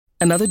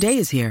Another day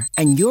is here,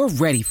 and you're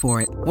ready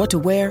for it. What to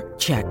wear?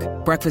 Check.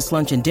 Breakfast,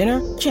 lunch, and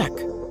dinner? Check.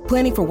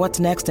 Planning for what's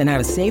next and how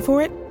to save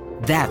for it?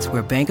 That's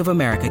where Bank of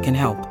America can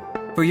help.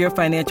 For your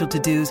financial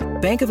to-dos,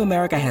 Bank of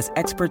America has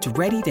experts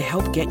ready to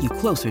help get you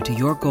closer to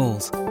your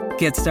goals.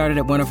 Get started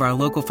at one of our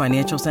local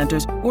financial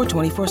centers or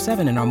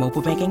 24/7 in our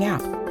mobile banking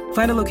app.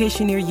 Find a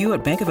location near you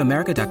at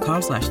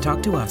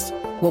bankofamerica.com/talktous.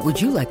 What would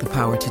you like the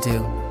power to do?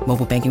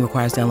 Mobile banking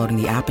requires downloading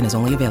the app and is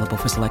only available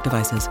for select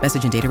devices.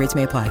 Message and data rates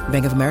may apply.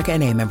 Bank of America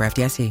NA, member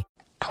FDIC.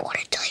 I want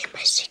to tell you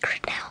my secret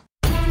now.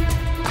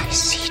 I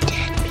see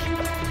dead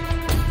people.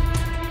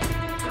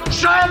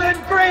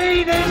 Silent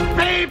Green is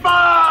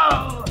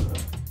people!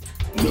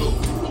 No.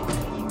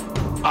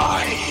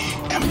 I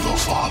am the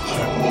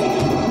Father.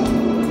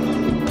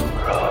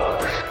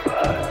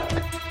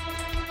 Rosebud.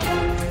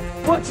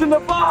 What's in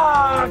the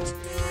box?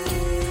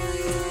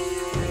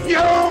 You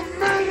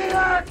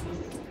maniac!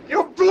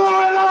 You blew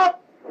it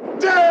up!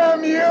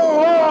 Damn you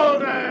all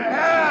to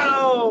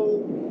hell!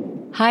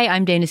 Hi,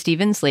 I'm Dana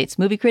Stevens, Slate's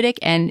movie critic,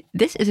 and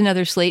this is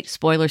another Slate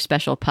spoiler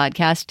special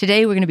podcast.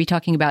 Today, we're going to be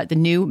talking about the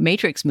new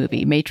Matrix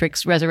movie,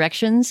 Matrix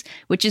Resurrections,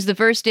 which is the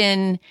first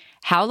in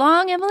how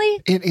long, Emily?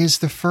 It is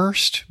the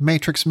first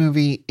Matrix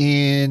movie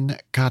in,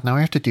 God, now I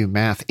have to do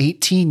math,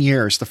 18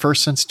 years, the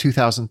first since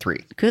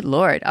 2003. Good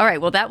Lord. All right,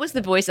 well, that was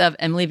the voice of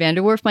Emily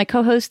Vanderwerf, my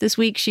co-host this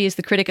week. She is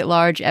the critic at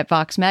large at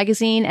Vox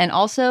Magazine and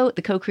also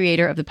the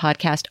co-creator of the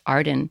podcast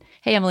Arden.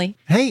 Hey, Emily.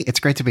 Hey, it's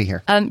great to be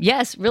here.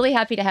 Yes, really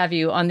happy to have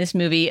you on this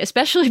movie,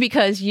 especially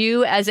because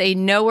you, as a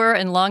knower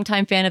and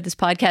longtime fan of this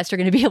podcast, are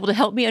going to be able to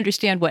help me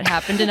understand what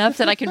happened enough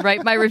that I can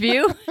write my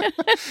review.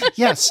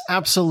 Yes,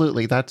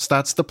 absolutely. That's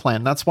the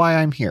plan. That's why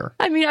I'm here.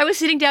 I mean, I was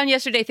sitting down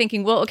yesterday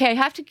thinking, well, okay, I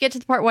have to get to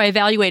the part where I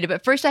evaluate it,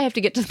 but first I have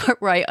to get to the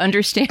part where I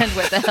understand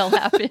what the hell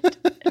happened.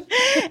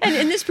 And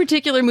in this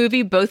particular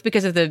movie, both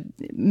because of the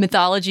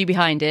mythology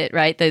behind it,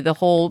 right? The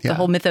whole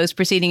mythos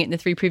preceding it in the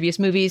three previous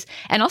movies,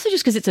 and also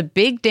just because it's a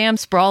big, damn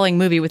sprawling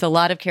movie with a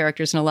lot of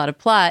characters and a lot of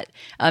plot,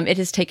 it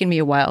has taken me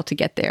a while to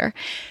get there.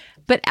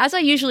 But as I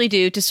usually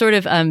do, to sort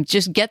of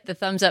just get the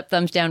thumbs up,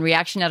 thumbs down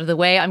reaction out of the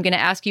way, I'm going to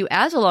ask you,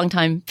 as a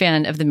longtime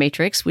fan of The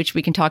Matrix, which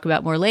we can talk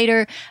about more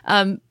later,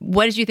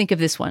 what did you think of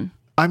this one?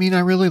 I mean, I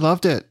really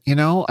loved it. You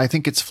know, I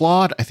think it's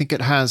flawed. I think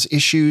it has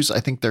issues.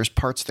 I think there's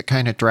parts that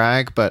kind of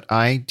drag. But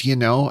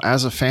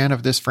as a fan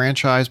of this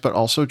franchise, but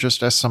also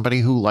just as somebody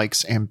who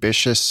likes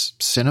ambitious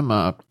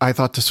cinema, I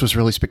thought this was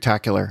really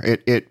spectacular.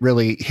 It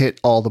really hit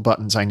all the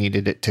buttons I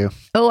needed it to.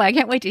 Oh, I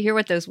can't wait to hear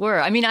what those were.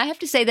 I mean, I have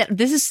to say that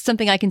this is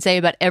something I can say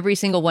about every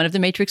single one of the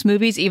Matrix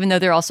movies, even though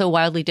they're all so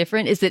wildly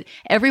different, is that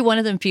every one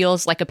of them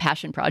feels like a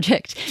passion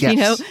project. Yes. You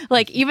know,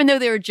 like even though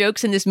there are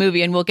jokes in this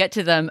movie, and we'll get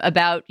to them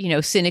about,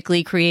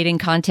 cynically creating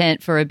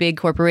content for a big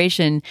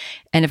corporation.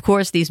 And of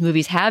course, these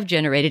movies have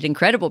generated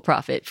incredible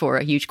profit for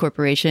a huge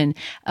corporation.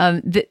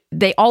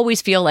 They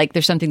always feel like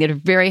there's something that are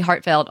very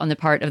heartfelt on the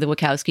part of the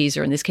Wachowskis,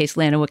 or in this case,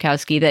 Lana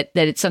Wachowski, that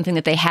it's something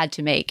that they had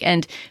to make.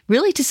 And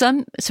really, to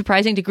some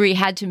surprising degree,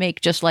 had to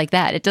make just like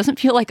that. It doesn't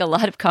feel like a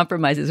lot of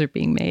compromises are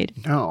being made.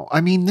 No,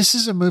 I mean, this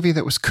is a movie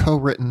that was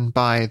co-written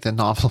by the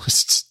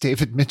novelists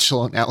David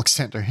Mitchell and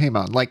Alexander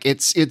Haymon. Like,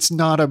 it's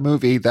not a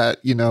movie that,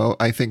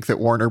 I think that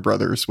Warner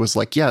Brothers was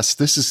like, yes,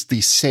 this is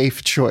the safe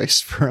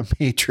choice for a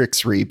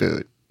Matrix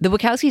reboot. The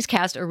Wachowskis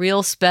cast a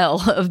real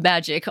spell of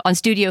magic on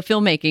studio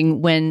filmmaking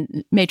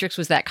when Matrix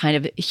was that kind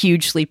of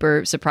huge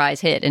sleeper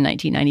surprise hit in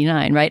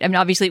 1999, right? I mean,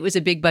 obviously it was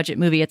a big budget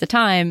movie at the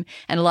time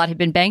and a lot had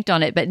been banked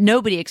on it, but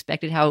nobody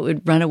expected how it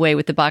would run away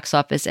with the box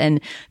office and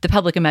the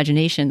public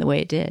imagination the way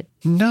it did.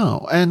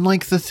 No. And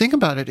the thing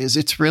about it is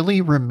it's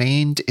really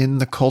remained in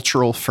the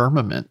cultural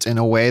firmament in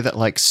a way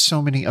that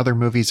so many other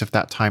movies of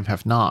that time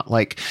have not.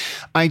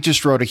 I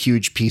just wrote a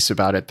huge piece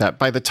about it that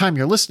by the time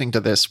you're listening to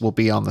this will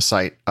be on the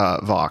site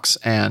Vox.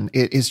 And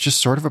it is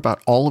just sort of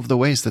about all of the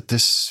ways that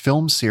this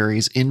film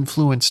series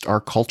influenced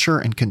our culture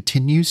and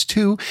continues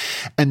to.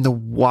 And the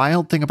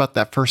wild thing about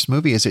that first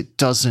movie is it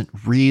doesn't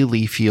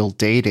really feel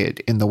dated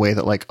in the way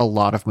that a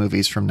lot of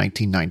movies from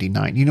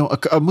 1999,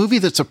 a movie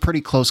that's a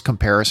pretty close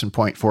comparison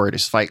point for it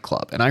is Fight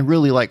Club. And I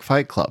really like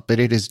Fight Club, but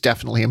it is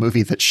definitely a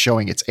movie that's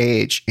showing its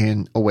age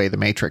in a way The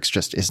Matrix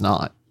just is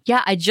not.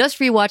 Yeah, I just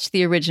rewatched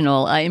the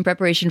original in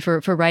preparation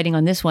for writing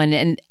on this one,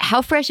 and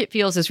how fresh it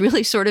feels is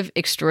really sort of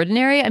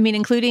extraordinary. I mean,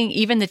 including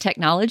even the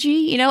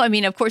technology, I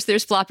mean, of course,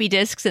 there's floppy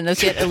disks, and those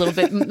get a little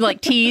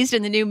bit teased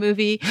in the new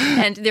movie.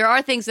 And there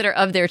are things that are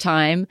of their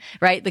time,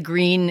 right? The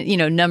green,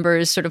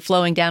 numbers sort of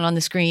flowing down on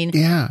the screen.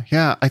 Yeah.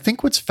 I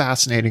think what's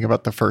fascinating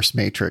about the first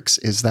Matrix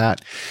is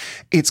that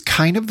it's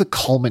kind of the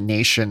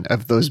culmination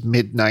of those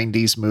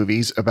mid-90s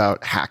movies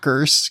about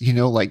hackers,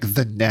 like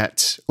The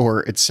Net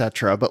or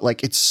etc. But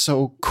it's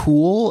so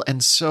cool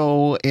and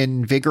so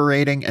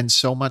invigorating and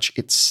so much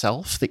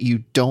itself that you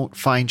don't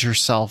find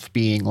yourself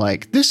being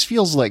this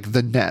feels like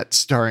The Net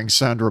starring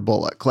Sandra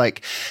Bullock.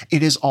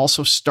 It is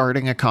also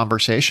starting a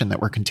conversation that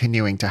we're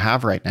continuing to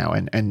have right now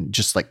and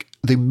just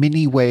the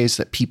many ways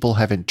that people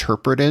have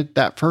interpreted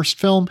that first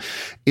film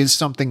is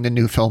something the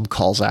new film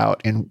calls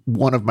out in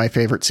one of my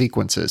favorite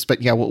sequences.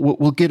 But yeah,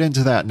 we'll get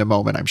into that in a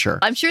moment, I'm sure.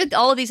 I'm sure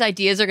all of these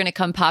ideas are going to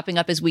come popping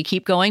up as we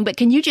keep going, but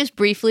can you just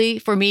briefly,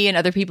 for me and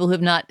other people who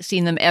have not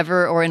seen them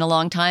ever or in a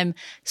long time,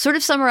 sort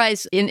of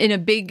summarize in a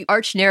big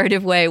arch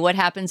narrative way what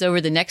happens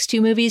over the next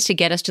two movies to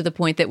get us to the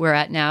point that we're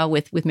at now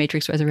with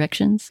Matrix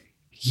Resurrections?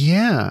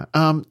 Yeah.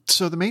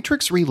 So The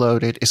Matrix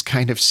Reloaded is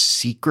kind of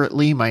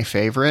secretly my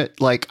favorite.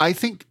 Like, I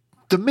think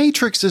The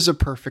Matrix is a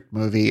perfect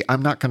movie.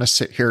 I'm not going to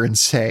sit here and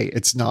say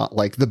it's not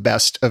like the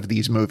best of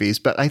these movies,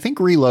 but I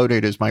think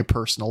Reloaded is my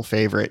personal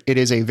favorite. It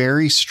is a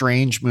very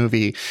strange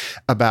movie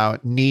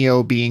about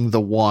Neo being the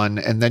one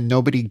and then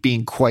nobody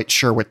being quite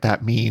sure what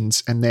that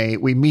means. And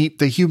we meet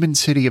the human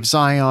city of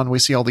Zion. We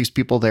see all these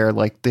people there,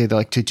 like they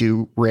like to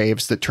do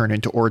raves that turn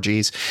into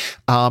orgies.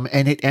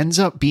 And it ends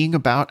up being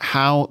about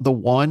how the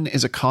one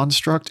is a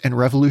construct and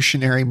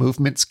revolutionary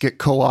movements get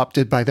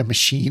co-opted by the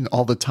machine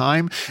all the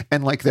time.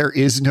 And like there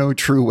is no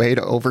true way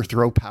to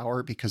overthrow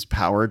power because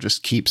power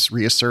just keeps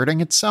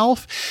reasserting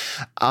itself.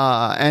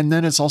 And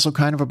then it's also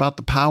kind of about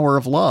the power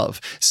of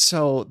love.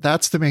 So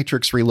that's The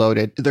Matrix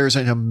Reloaded. There's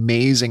an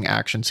amazing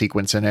action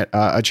sequence in it,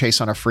 a chase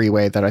on a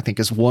freeway that I think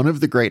is one of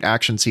the great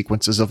action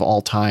sequences of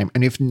all time.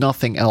 And if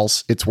nothing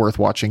else, it's worth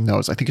watching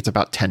those. I think it's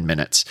about 10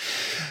 minutes.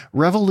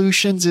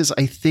 Revolutions is,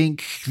 I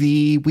think,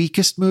 the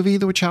weakest movie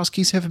the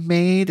Wachowskis have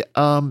made.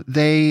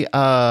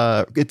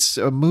 It's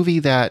a movie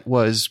that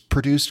was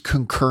produced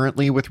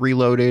concurrently with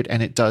Reloaded,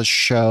 and it does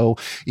show.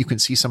 You can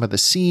see some of the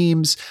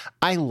seams.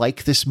 I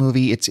like this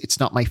movie. It's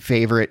not my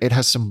favorite. It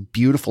has some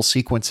beautiful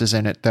sequences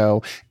in it,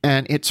 though,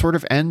 and it sort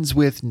of ends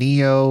with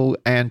Neo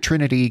and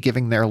Trinity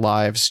giving their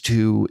lives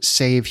to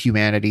save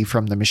humanity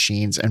from the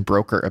machines and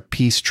broker a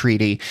peace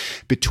treaty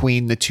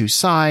between the two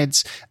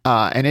sides.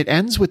 And it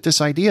ends with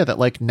this idea that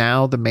like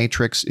now the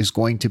Matrix is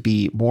going to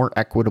be more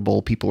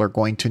equitable. People are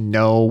going to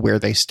know where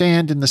they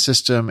stand in the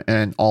system,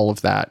 and all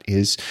of that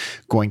is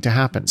going to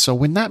happen. So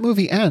when that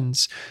movie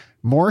ends,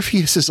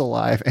 Morpheus is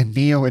alive and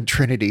Neo and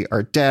Trinity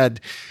are dead,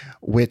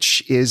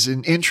 which is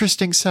an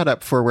interesting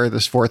setup for where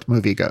this fourth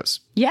movie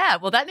goes. Yeah,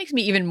 well, that makes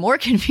me even more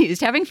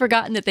confused. Having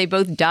forgotten that they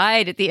both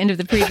died at the end of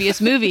the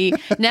previous movie,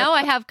 now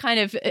I have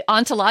kind of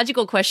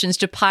ontological questions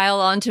to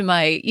pile onto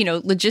my,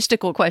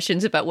 logistical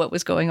questions about what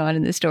was going on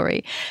in the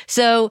story.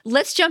 So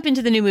let's jump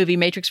into the new movie,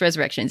 Matrix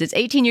Resurrections. It's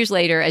 18 years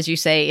later, as you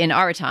say, in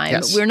our time.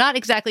 Yes. We're not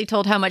exactly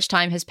told how much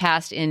time has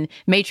passed in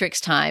Matrix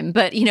time,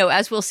 but,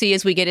 as we'll see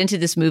as we get into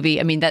this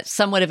movie, I mean, that's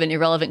somewhat of an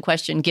irrelevant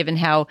question given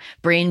how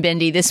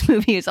brain-bendy this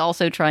movie is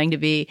also trying to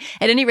be.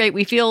 At any rate,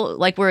 we feel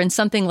like we're in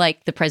something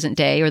like the present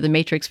day, or the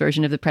Matrix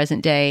version of the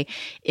present day,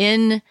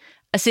 in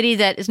a city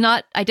that is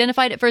not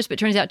identified at first, but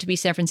turns out to be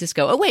San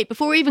Francisco. Oh, wait,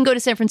 before we even go to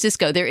San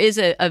Francisco, there is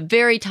a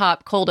very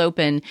top cold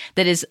open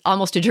that is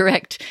almost a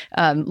direct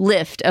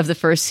lift of the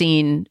first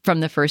scene from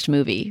the first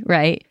movie,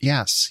 right?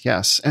 Yes.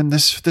 And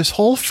this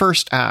whole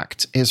first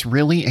act is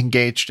really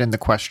engaged in the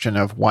question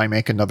of why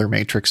make another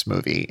Matrix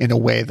movie in a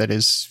way that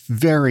is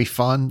very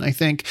fun, I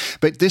think.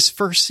 But this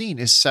first scene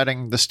is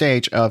setting the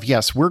stage of,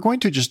 yes, we're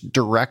going to just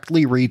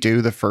directly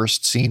redo the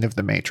first scene of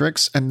The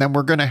Matrix, and then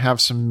we're going to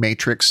have some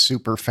Matrix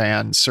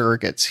superfan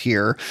surrogates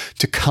here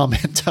to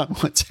comment on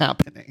what's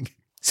happening.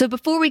 So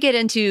before we get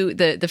into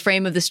the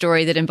frame of the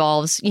story that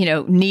involves,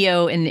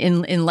 Neo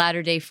in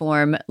latter-day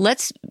form,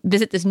 let's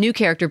visit this new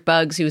character,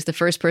 Bugs, who is the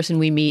first person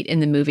we meet in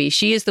the movie.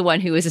 She is the one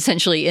who is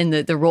essentially in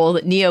the role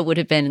that Neo would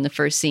have been in the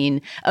first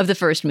scene of the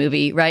first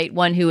movie, right?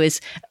 One who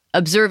is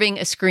observing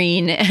a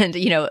screen and,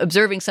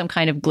 observing some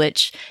kind of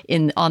glitch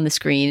on the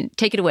screen.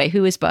 Take it away.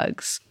 Who is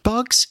Bugs?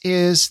 Bugs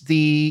is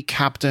the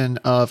captain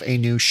of a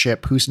new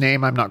ship whose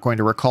name I'm not going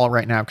to recall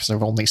right now because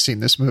I've only seen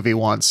this movie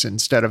once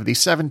instead of the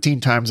 17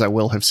 times I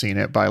will have seen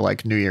it by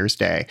like New Year's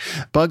Day.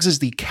 Bugs is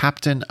the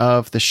captain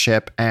of the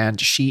ship, and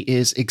she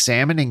is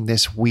examining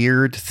this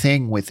weird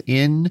thing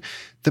within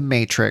the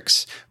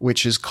Matrix,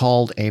 which is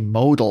called a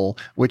modal,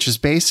 which is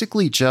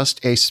basically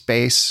just a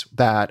space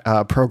that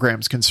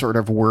programs can sort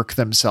of work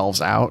themselves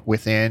out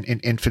within an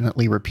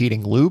infinitely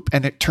repeating loop.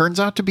 And it turns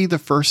out to be the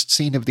first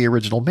scene of the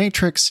original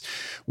Matrix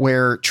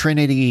where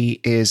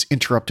Trinity is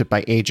interrupted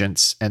by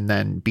agents and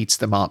then beats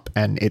them up.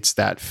 And it's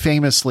that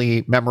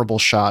famously memorable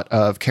shot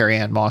of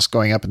Carrie-Anne Moss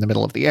going up in the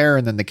middle of the air,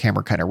 and then the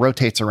camera kind of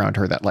rotates around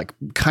her that like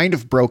kind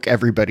of broke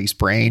everybody's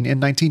brain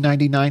in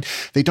 1999.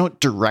 They don't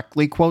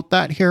directly quote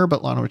that here,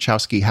 but Lana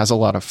Wachowski has a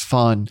lot of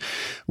fun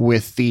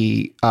with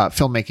the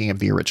filmmaking of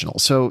the original.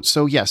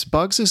 So yes,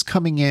 Bugs is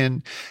coming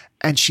in,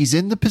 and she's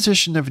in the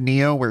position of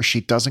Neo where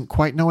she doesn't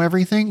quite know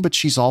everything, but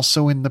she's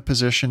also in the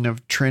position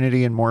of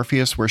Trinity and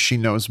Morpheus where she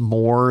knows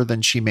more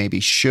than she maybe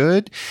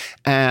should.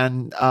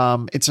 And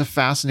it's a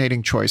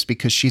fascinating choice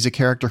because she's a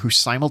character who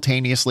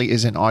simultaneously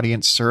is an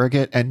audience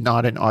surrogate and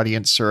not an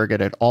audience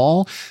surrogate at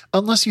all,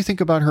 unless you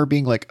think about her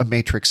being like a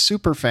Matrix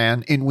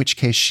superfan, in which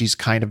case she's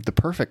kind of the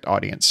perfect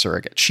audience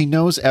surrogate. She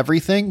knows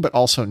everything, but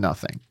also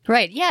nothing.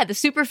 Right. Yeah. The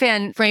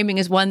superfan framing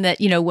is one that,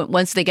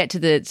 once they get to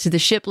the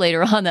ship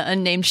later on, the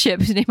unnamed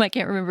ship, whose name I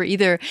can't remember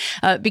either,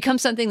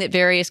 becomes something that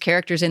various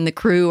characters in the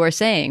crew are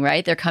saying,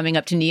 right? They're coming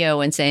up to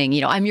Neo and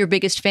saying, I'm your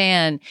biggest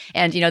fan.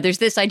 And, there's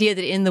this idea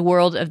that in the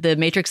world of the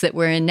Matrix that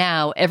we're in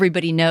now,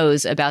 everybody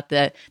knows about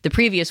the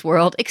previous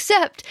world,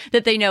 except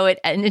that they know it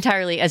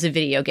entirely as a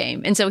video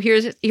game. And so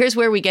here's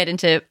where we get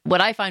into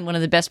what I find one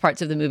of the best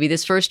parts of the movie,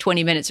 this first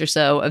 20 minutes or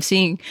so of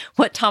seeing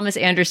what Thomas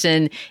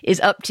Anderson is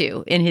up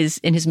to in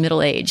his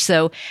middle age.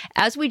 So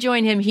as we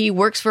join him, he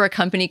works for a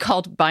company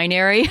called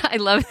Binary. I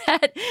love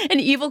that. An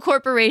evil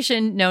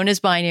corporation known as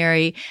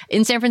Binary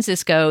in San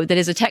Francisco that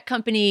is a tech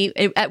company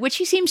at which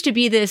he seems to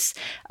be this,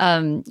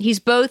 he's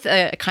both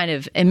a kind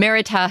of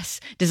emeritus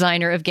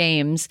designer of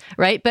games,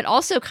 right? But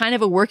also kind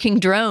of a working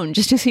drone,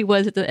 just as he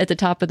was at the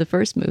top of the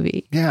first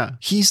movie. Yeah.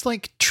 He's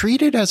like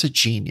treated as a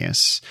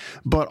genius,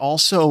 but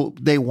also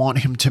they want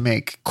him to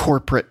make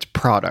corporate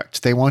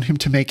product. They want him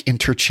to make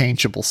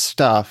interchangeable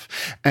stuff.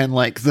 And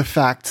like the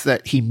fact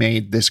that he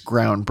made this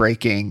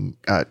groundbreaking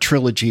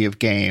trilogy of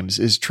games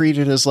is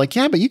treated as like,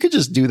 yeah, but you could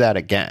just do that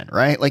again,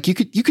 right? Like you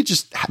could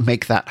just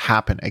make that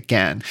happen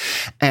again.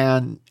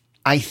 And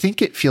I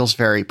think it feels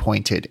very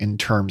pointed in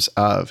terms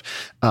of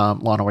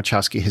Lana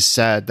Wachowski has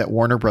said that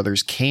Warner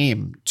Brothers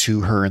came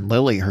to her and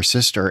Lily, her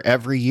sister,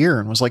 every year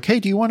and was like, hey,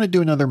 do you want to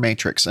do another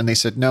Matrix? And they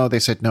said no, they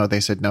said no,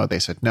 they said no, they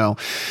said no.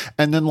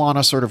 And then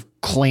Lana sort of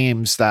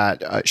claims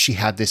that she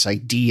had this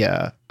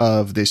idea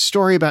of this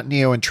story about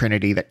Neo and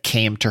Trinity that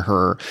came to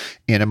her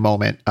in a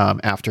moment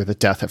after the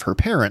death of her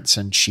parents.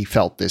 And she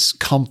felt this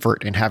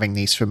comfort in having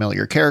these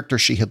familiar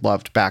characters she had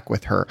loved back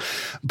with her.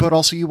 But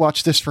also you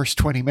watch this first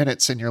 20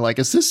 minutes and you're like,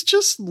 is this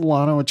just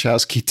Lana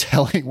Wachowski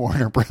telling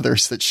Warner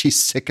Brothers that she's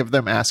sick of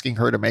them asking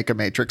her to make a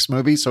Matrix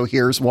movie? So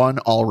here's one.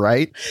 All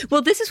right.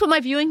 Well, this is what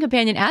my viewing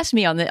companion asked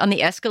me on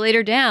the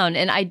escalator down.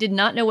 And I did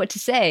not know what to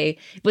say.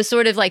 It was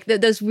sort of like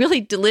those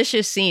really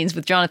delicious scenes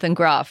with Jonathan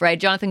Groff, right?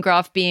 Jonathan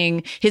Groff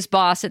being his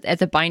boss at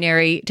the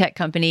Binary tech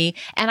company.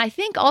 And I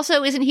think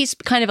also, isn't he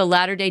kind of a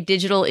latter-day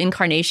digital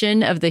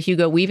incarnation of the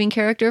Hugo Weaving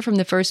character from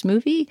the first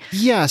movie?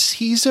 Yes,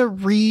 he's a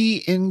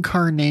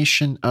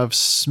reincarnation of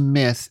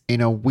Smith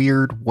in a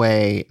weird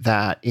way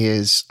that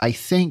is, I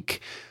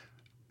think...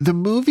 The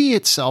movie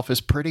itself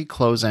is pretty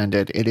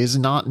close-ended. It is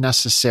not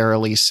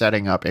necessarily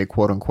setting up a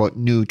quote-unquote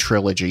new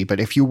trilogy, but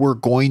if you were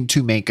going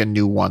to make a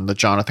new one, the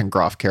Jonathan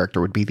Groff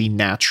character would be the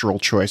natural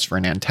choice for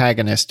an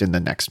antagonist in the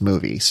next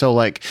movie. So,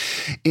 like,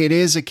 it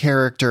is a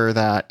character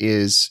that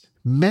is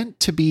meant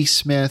to be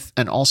Smith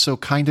and also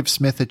kind of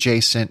Smith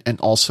adjacent and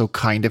also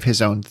kind of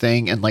his own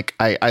thing. And like,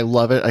 I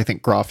love it. I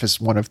think Groff is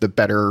one of the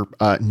better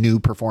new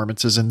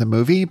performances in the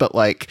movie, but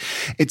like,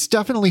 it's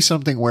definitely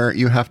something where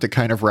you have to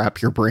kind of wrap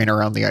your brain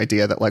around the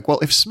idea that like, well,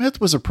 if Smith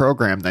was a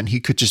program, then he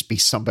could just be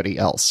somebody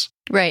else.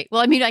 Right.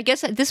 Well, I mean, I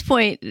guess at this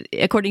point,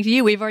 according to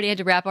you, we've already had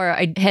to wrap our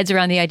heads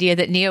around the idea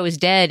that Neo is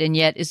dead and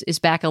yet is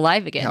back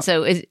alive again. Yep.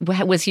 So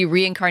was he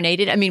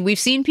reincarnated? I mean, we've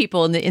seen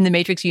people in the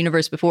Matrix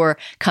universe before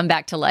come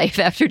back to life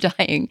after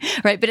dying,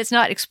 right? But it's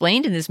not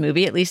explained in this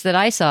movie, at least that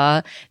I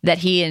saw, that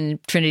he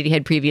and Trinity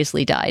had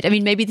previously died. I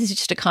mean, maybe this is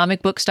just a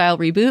comic book style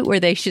reboot where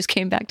they just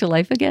came back to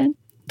life again.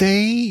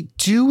 They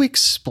do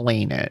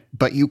explain it,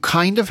 but you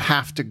kind of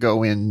have to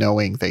go in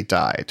knowing they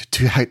died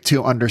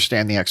to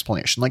understand the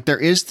explanation. Like there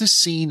is the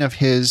scene of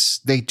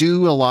they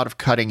do a lot of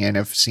cutting in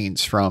of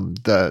scenes from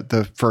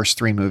the first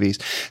three movies.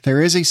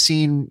 There is a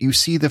scene, you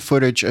see the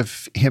footage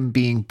of him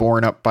being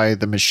borne up by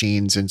the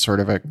machines in sort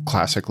of a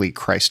classically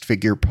Christ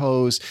figure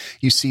pose.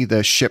 You see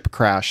the ship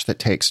crash that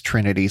takes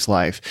Trinity's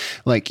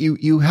life. Like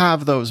you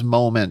have those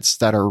moments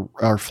that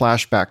are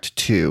flashed back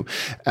to,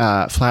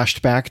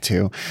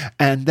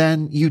 and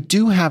then you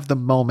do have the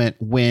moment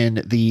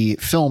when the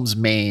film's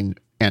main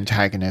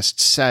antagonist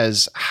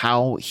says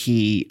how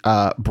he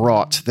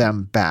brought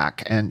them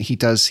back, and he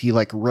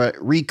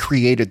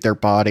recreated their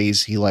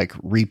bodies, he like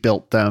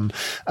rebuilt them,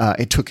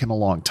 it took him a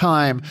long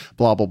time,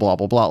 blah blah blah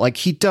blah blah. Like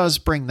he does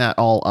bring that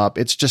all up.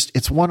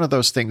 It's one of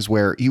those things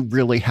where you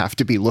really have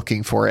to be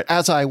looking for it,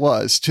 as I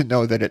was, to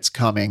know that it's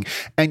coming.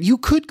 And you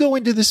could go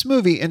into this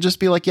movie and just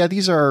be like, yeah,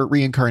 these are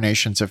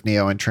reincarnations of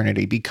Neo and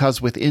Trinity,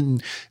 because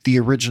within the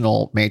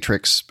original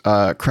Matrix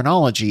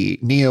chronology,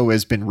 Neo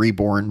has been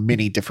reborn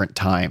many different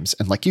times,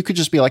 and like you could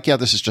just be like, yeah,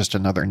 this is just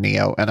another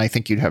Neo. And I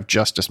think you'd have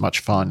just as much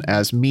fun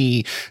as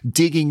me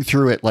digging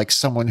through it like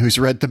someone who's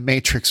read the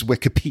Matrix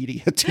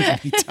Wikipedia too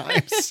many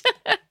times.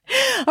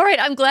 All right.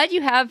 I'm glad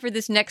you have for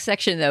this next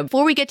section, though.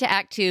 Before we get to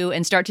Act 2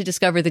 and start to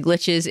discover the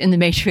glitches in the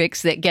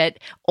Matrix that get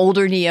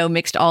older Neo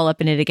mixed all up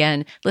in it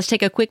again, let's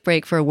take a quick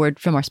break for a word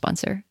from our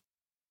sponsor.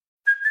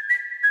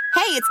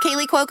 Hey, it's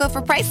Kaylee Cuoco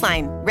for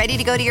Priceline. Ready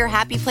to go to your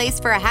happy place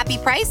for a happy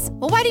price?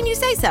 Well, why didn't you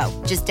say so?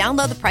 Just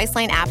download the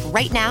Priceline app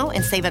right now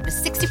and save up to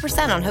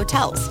 60% on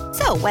hotels.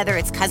 So whether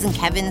it's Cousin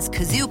Kevin's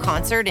Kazoo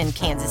Concert in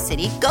Kansas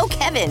City, go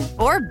Kevin,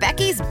 or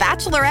Becky's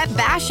Bachelorette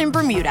Bash in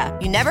Bermuda,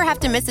 you never have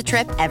to miss a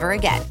trip ever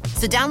again.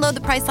 So download the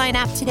Priceline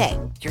app today.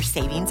 Your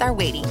savings are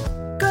waiting.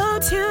 Go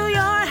to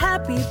your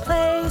happy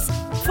place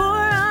for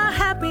a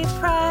happy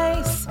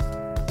price.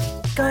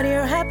 Go to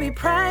your happy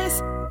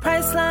price,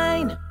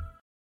 Priceline.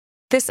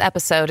 This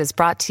episode is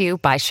brought to you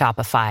by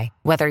Shopify.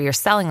 Whether you're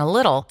selling a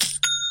little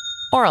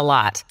or a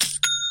lot,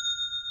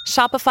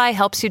 Shopify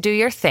helps you do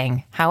your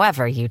thing,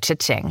 however you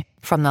cha-ching.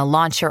 From the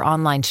launch your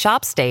online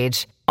shop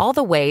stage, all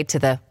the way to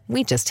the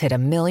we just hit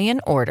 1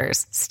 million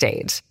orders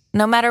stage.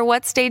 No matter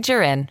what stage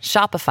you're in,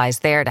 Shopify's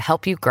there to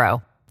help you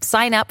grow.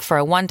 Sign up for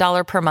a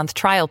 $1 per month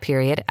trial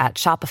period at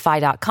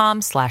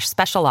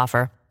shopify.com/special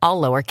offer,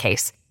 all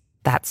lowercase.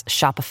 That's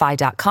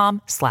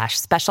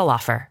shopify.com/special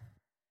offer.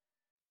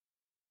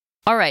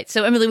 All right.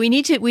 So, Emily, we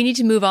need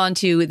to move on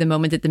to the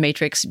moment that the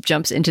Matrix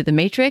jumps into the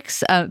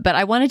Matrix. But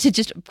I wanted to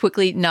just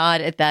quickly nod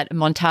at that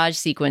montage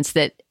sequence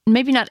that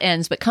maybe not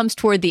ends, but comes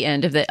toward the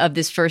end of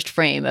this first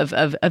frame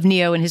of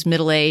Neo in his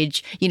middle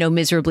age,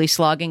 miserably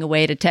slogging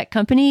away at a tech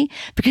company,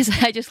 because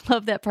I just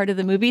love that part of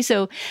the movie.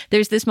 So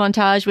there's this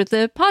montage with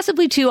the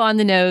possibly too on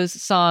the nose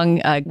song,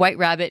 White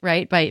Rabbit,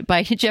 right?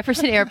 By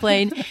Jefferson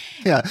Airplane.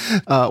 Yeah.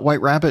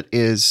 White Rabbit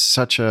is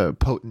such a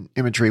potent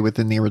imagery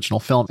within the original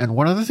film. And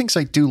one of the things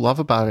I do love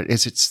about it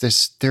is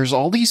there's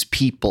all these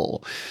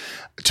people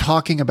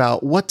talking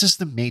about what does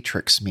the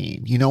Matrix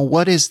mean?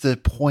 What is the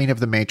point of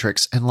the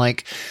Matrix? And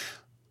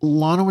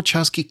Lana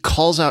Wachowski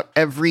calls out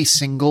every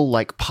single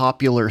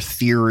popular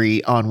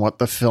theory on what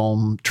the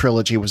film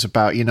trilogy was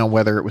about,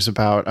 whether it was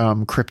about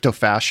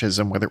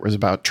crypto-fascism, whether it was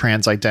about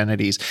trans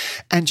identities,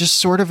 and just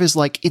sort of is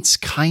it's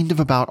kind of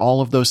about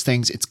all of those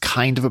things. It's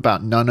kind of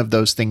about none of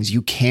those things.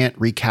 You can't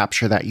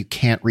recapture that. You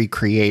can't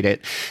recreate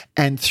it.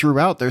 And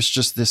throughout, there's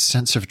just this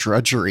sense of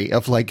drudgery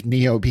of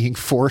Neo being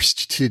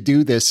forced to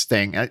do this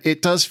thing.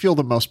 It does feel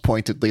the most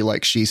pointedly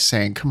like she's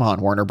saying, come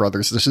on, Warner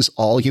Brothers, this is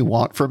all you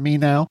want from me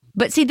now.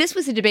 But see, this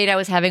was a debate I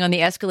was having on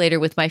the escalator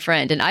with my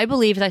friend. And I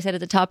believe, as I said at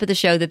the top of the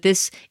show, that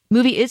this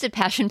movie is a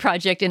passion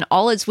project in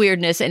all its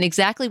weirdness and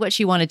exactly what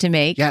she wanted to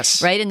make.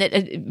 Yes. Right. And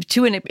that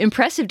to an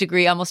impressive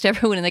degree, almost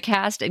everyone in the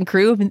cast and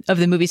crew of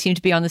the movie seemed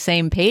to be on the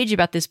same page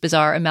about this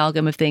bizarre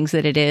amalgam of things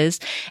that it is.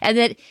 And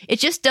that it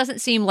just doesn't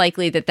seem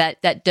likely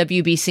that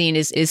WB scene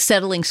is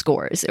settling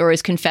scores or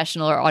is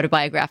confessional or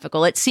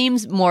autobiographical. It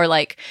seems more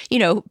like,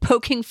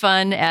 poking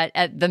fun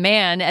at the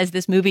man, as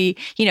this movie,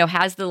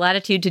 has the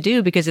latitude to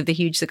do because of the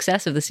huge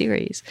success of the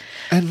series.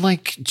 And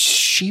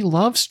she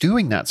loves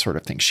doing that sort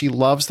of thing. She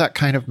loves that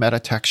kind of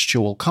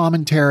metatextual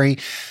commentary.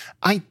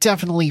 I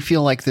definitely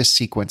feel like this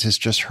sequence is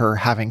just her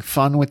having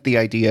fun with the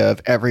idea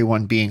of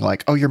everyone being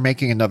like, oh, you're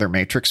making another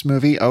Matrix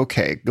movie?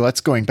 Okay,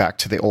 let's going back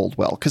to the old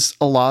well. Because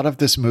a lot of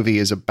this movie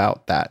is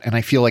about that. And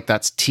I feel like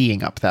that's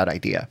teeing up that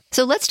idea.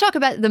 So let's talk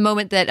about the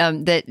moment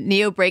that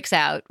Neo breaks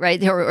out,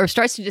 right? Or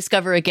starts to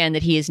discover again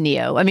that he is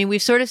Neo. I mean,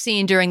 we've sort of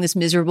seen during this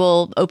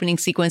miserable opening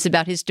sequence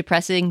about his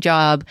depressing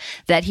job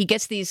that he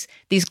gets these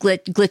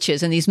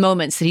glitches and these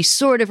moments that he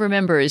sort of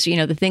remembers,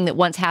 the thing that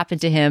once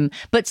happened to him,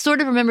 but sort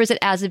of remembers it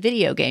as a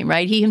video game,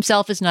 right? He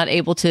himself is not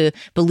able to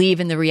believe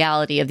in the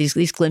reality of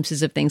these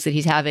glimpses of things that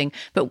he's having.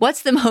 But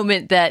what's the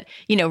moment that,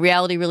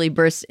 reality really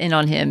bursts in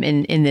on him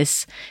in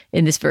this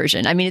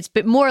version? I mean, it's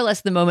more or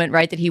less the moment,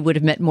 right, that he would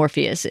have met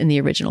Morpheus in the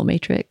original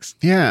Matrix.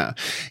 Yeah.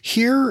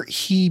 Here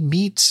he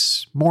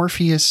meets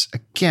Morpheus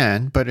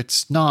again, but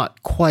it's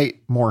not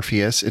quite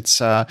Morpheus. It's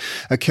a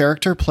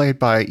character played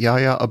by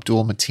Yahya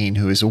Abdul-Mateen,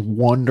 who is a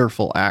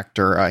wonderful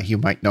actor. You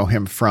might know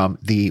him from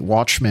the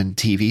Watchmen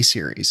TV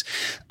series.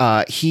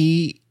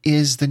 He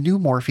is the new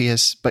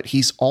Morpheus, but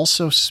he's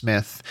also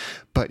Smith,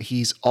 but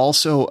he's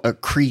also a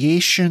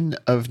creation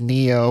of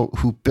Neo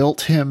who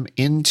built him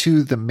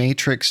into the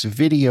Matrix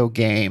video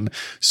game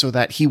so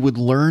that he would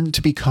learn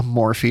to become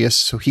Morpheus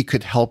so he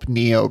could help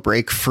Neo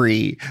break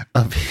free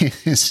of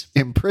his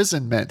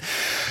imprisonment.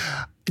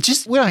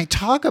 Just when I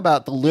talk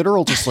about the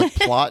literal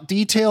plot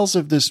details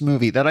of this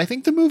movie, that I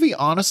think the movie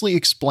honestly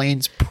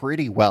explains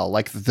pretty well,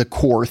 the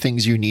core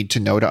things you need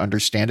to know to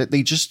understand it.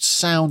 They just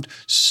sound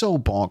so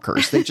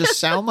bonkers. They just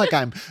sound like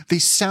I'm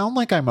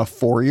a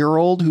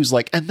 4-year-old who's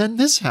and then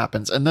this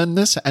happens, and then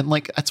this, and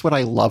that's what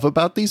I love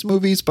about these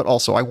movies, but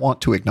also I want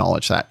to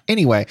acknowledge that.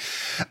 Anyway,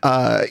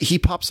 he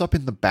pops up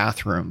in the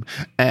bathroom,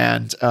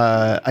 and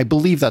I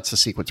believe that's the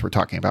sequence we're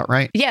talking about,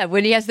 right? Yeah,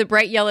 when he has the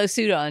bright yellow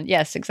suit on.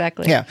 Yes,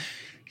 exactly. Yeah.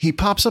 He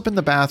pops up in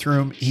the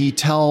bathroom. He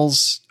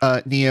tells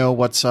Neo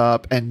what's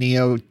up, and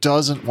Neo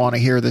doesn't want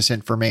to hear this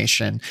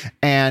information.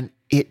 And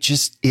it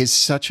just is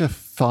such a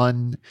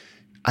fun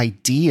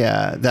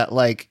idea that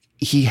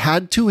he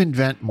had to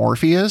invent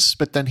Morpheus,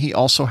 but then he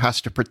also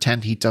has to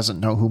pretend he doesn't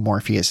know who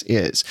Morpheus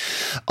is.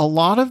 A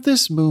lot of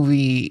this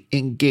movie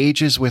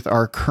engages with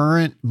our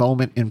current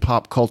moment in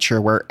pop culture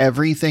where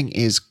everything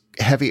is,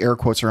 heavy air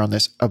quotes around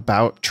this,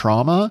 about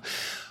trauma,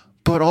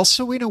 but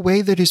also in a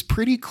way that is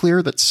pretty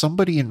clear that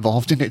somebody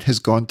involved in it has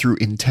gone through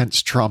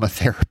intense trauma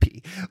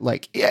therapy.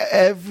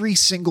 Every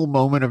single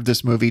moment of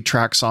this movie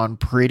tracks on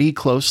pretty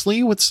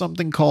closely with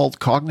something called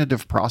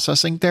cognitive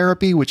processing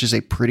therapy, which is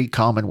a pretty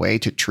common way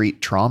to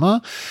treat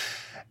trauma.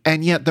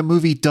 And yet the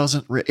movie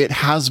doesn't, it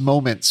has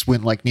moments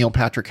when Neil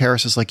Patrick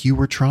Harris is you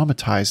were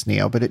traumatized,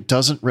 Neo, but it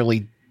doesn't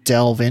really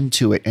delve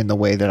into it in the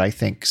way that I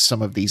think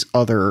some of these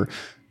other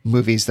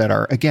movies that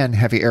are, again,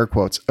 heavy air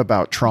quotes,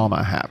 about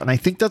trauma have. And I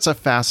think that's a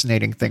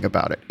fascinating thing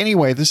about it.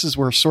 Anyway, this is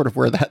where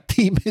that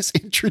theme is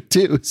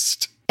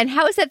introduced. And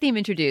how is that theme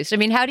introduced? I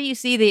mean, how do you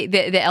see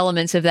the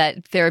elements of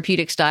that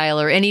therapeutic style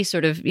or any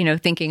sort of,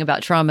 thinking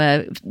about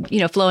trauma,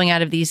 flowing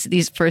out of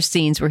these first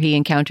scenes where he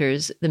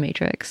encounters the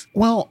Matrix?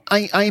 Well,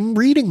 I'm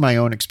reading my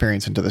own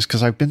experience into this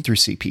because I've been through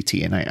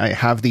CPT and I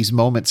have these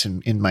moments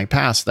in my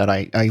past that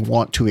I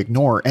want to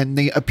ignore. And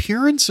the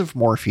appearance of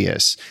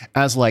Morpheus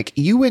as like,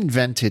 you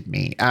invented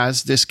me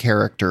as this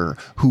character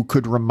who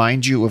could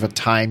remind you of a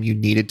time you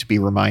needed to be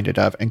reminded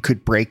of and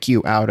could break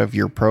you out of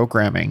your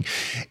programming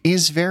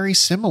is very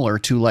similar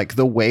to like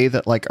the way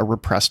that like a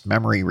repressed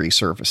memory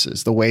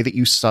resurfaces, the way that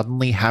you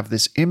suddenly have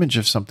this image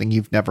of something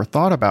you've never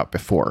thought about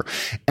before.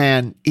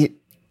 And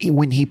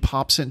when he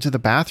pops into the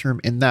bathroom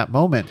in that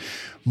moment,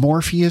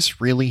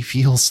 Morpheus really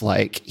feels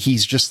like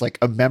he's just like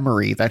a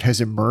memory that has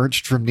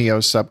emerged from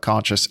Neo's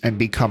subconscious and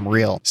become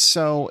real.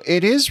 So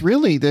it is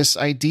really this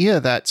idea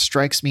that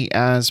strikes me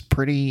as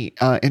pretty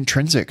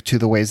intrinsic to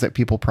the ways that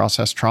people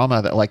process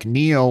trauma, that like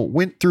Neo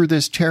went through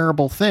this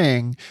terrible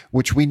thing,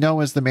 which we know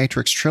as the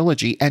Matrix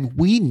trilogy, and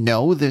we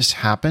know this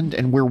happened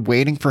and we're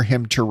waiting for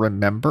him to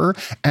remember.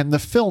 And the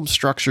film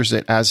structures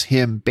it as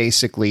him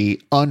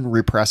basically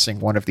unrepressing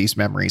one of these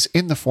memories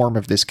in the form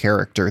of this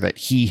character that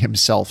he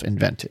himself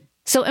invented.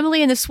 So,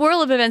 Emily, in the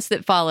swirl of events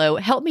that follow,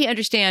 help me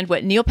understand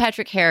what Neil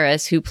Patrick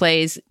Harris, who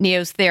plays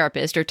Neo's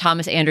therapist, or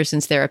Thomas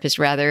Anderson's therapist,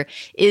 rather,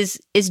 is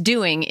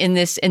doing in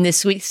this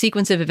sweet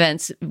sequence of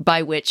events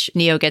by which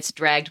Neo gets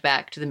dragged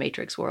back to the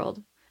Matrix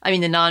world. I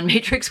mean, the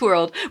non-Matrix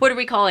world. What are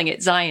we calling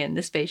it? Zion,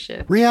 the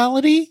spaceship.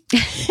 Reality?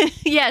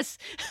 Yes.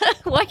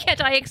 Why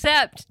can't I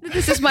accept that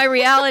this is my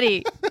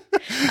reality?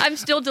 I'm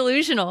still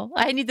delusional.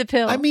 I need the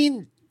pill. I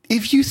mean,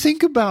 if you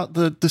think about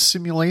the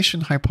simulation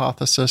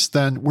hypothesis,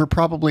 then we're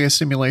probably a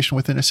simulation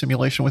within a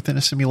simulation within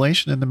a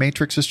simulation, and the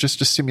Matrix is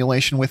just a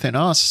simulation within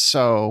us,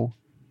 so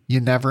you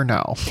never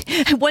know.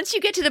 Once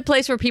you get to the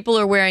place where people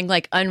are wearing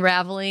like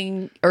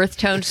unraveling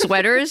earth-toned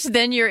sweaters,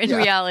 then you're in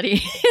reality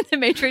in the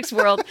Matrix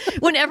world.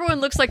 When everyone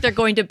looks like they're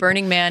going to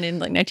Burning Man in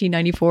like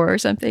 1994 or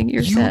something,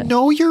 you're set. You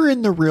know you're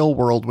in the real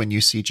world when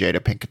you see Jada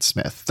Pinkett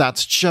Smith.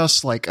 That's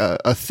just like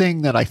a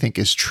thing that I think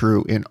is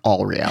true in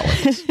all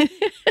realities.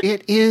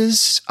 It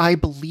is, I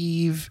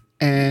believe,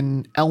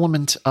 an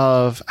element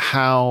of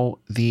how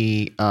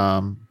the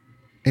an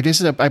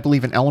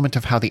element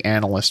of how the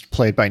analyst,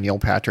 played by Neil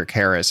Patrick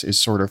Harris, is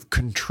sort of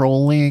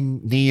controlling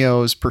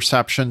Neo's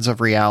perceptions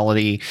of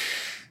reality.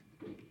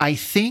 I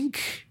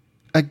think,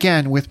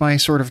 again, with my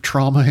sort of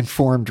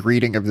trauma-informed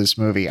reading of this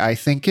movie, I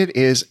think it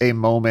is a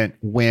moment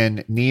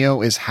when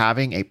Neo is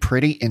having a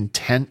pretty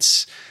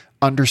intense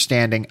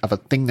understanding of a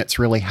thing that's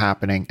really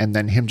happening, and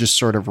then him just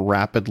sort of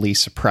rapidly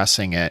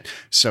suppressing it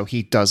so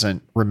he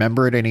doesn't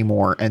remember it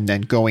anymore, and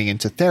then going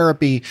into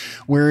therapy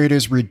where it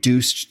is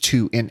reduced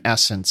to, in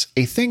essence,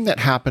 a thing that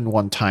happened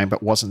one time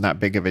but wasn't that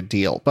big of a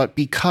deal. But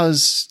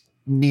because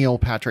Neil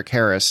Patrick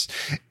Harris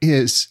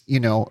is,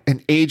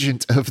 an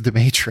agent of the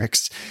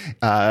Matrix,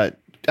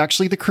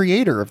 actually the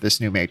creator of this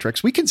new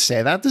Matrix. We can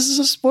say that. This is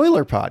a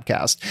spoiler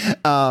podcast.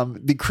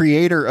 The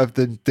creator of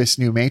this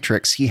new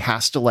Matrix, he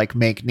has to like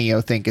make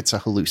Neo think it's a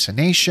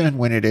hallucination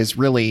when it is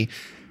really,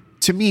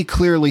 to me,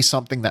 clearly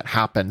something that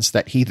happens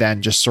that he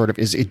then just sort of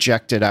is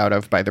ejected out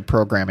of by the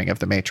programming of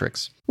the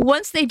Matrix.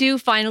 Once they do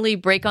finally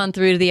break on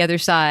through to the other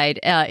side,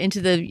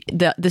 into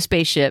the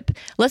spaceship,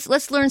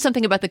 let's learn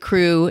something about the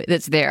crew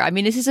that's there. I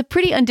mean, this is a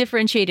pretty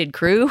undifferentiated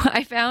crew,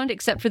 I found,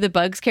 except for the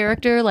Bugs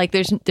character. Like,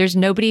 there's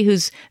nobody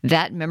who's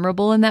that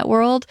memorable in that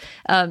world.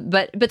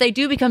 But they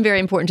do become very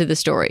important to the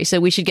story.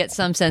 So we should get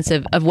some sense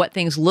of what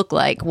things look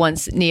like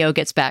once Neo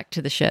gets back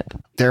to the ship.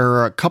 There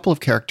are a couple of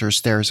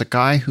characters. There's a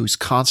guy who's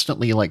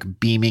constantly like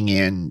beaming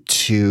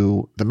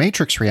into the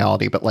Matrix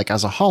reality, but like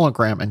as a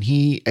hologram, and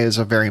he is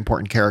a very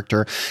important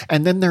character.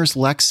 And then there's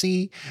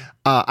Lexi.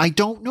 I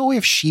don't know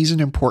if she's an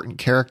important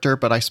character,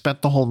 but I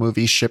spent the whole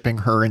movie shipping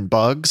her and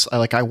Bugs.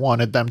 I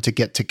wanted them to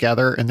get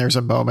together, and there's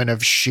a moment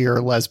of sheer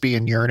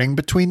lesbian yearning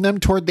between them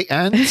toward the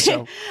end.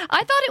 So I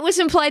thought it was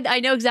implied. I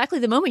know exactly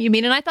the moment you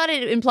mean, and I thought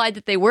it implied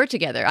that they were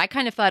together. I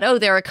kind of thought, oh,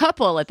 they're a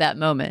couple at that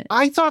moment.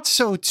 I thought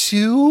so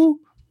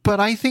too. But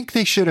I think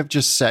they should have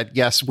just said,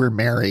 yes, we're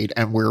married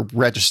and we're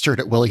registered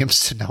at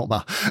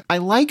Williams-Sonoma. I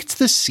liked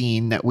the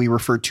scene that we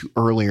referred to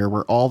earlier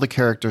where all the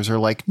characters are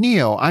like,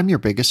 Neo, I'm your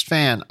biggest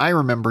fan. I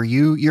remember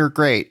you. You're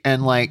great.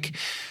 And like,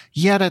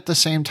 yet at the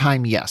same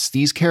time, yes,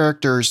 these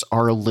characters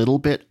are a little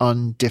bit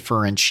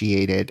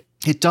undifferentiated.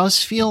 It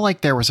does feel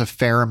like there was a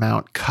fair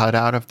amount cut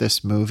out of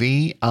this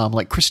movie.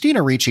 Like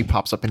Christina Ricci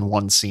pops up in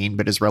one scene,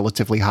 but is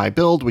relatively high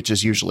build, which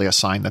is usually a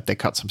sign that they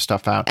cut some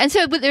stuff out. And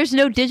so, but there's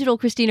no digital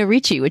Christina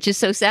Ricci, which is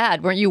so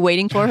sad. Weren't you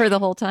waiting for her the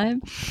whole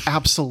time?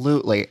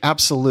 Absolutely.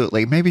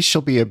 Absolutely. Maybe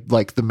she'll be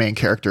like the main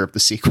character of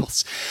the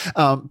sequels.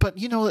 But,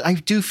 I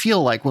do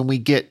feel like when we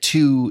get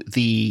to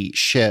the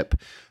ship,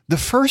 the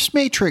first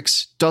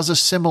Matrix does a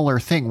similar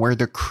thing where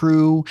the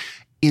crew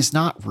is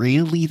not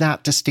really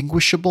that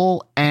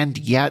distinguishable. And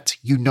yet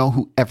you know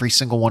who every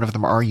single one of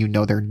them are. You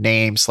know their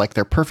names. Like,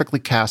 they're perfectly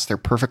cast. They're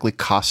perfectly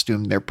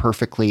costumed. They're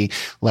perfectly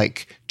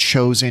like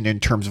chosen in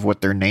terms of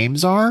what their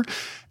names are.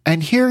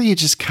 And here you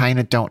just kind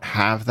of don't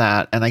have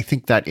that. And I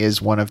think that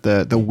is one of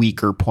the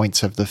weaker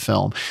points of the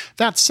film.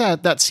 That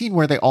said, that scene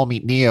where they all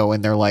meet Neo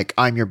and they're like,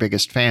 I'm your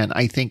biggest fan,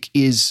 I think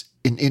is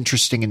an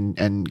interesting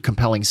and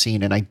compelling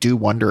scene. And I do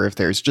wonder if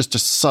there's just a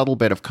subtle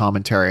bit of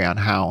commentary on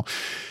how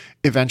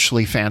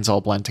eventually fans all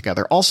blend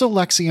together. Also,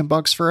 Lexi and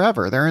Bugs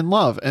Forever. They're in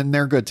love and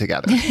they're good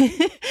together.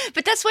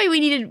 But that's why we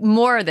needed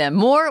more of them,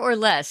 more or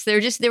less.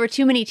 There were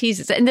too many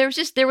teases, and there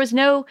was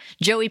no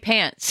Joey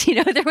Pants.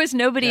 There was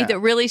nobody that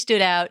really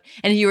stood out,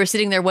 and you were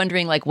sitting there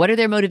wondering, like, what are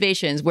their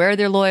motivations? Where are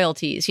their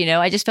loyalties?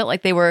 I just felt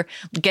like they were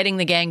getting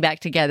the gang back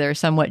together,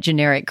 somewhat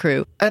generic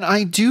crew. And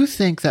I do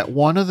think that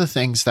one of the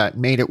things that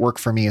made it work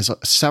for me is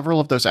several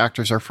of those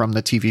actors are from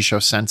the TV show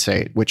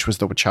Sense8, which was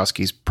the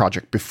Wachowskis'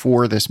 project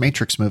before this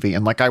Matrix movie.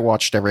 And like, I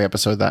watched every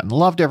episode of that and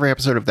loved every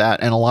episode of that.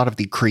 And a lot of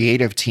the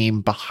creative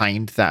team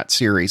behind that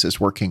series is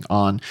working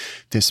on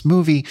this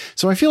movie.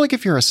 So I feel like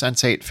if you're a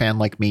Sense8 fan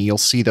like me, you'll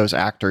see those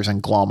actors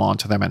and glom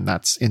onto them. And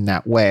that's in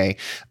that way.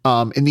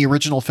 In the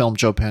original film,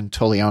 Joe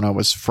Pantoliano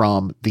was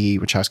from the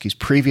Wachowskis'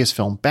 previous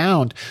film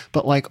Bound,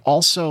 but like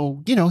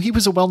also, he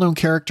was a well-known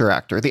character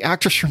actor. The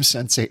actors from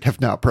Sense8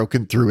 have not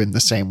broken through in the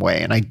same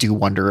way. And I do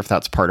wonder if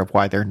that's part of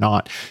why they're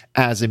not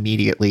as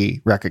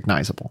immediately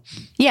recognizable.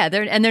 Yeah,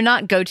 they're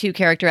not go-to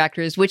character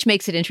actors, which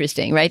makes it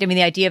interesting, right? I mean,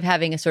 the idea of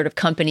having a sort of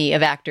company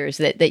of actors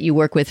that you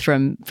work with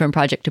from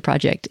project to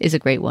project is a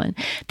great one.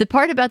 The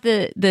part about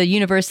the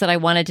universe that I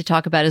wanted to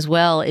talk about as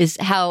well is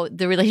how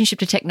the relationship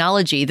to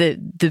technology,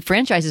 the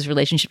franchise's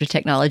relationship to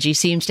technology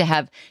seems to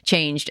have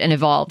changed and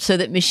evolved so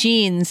that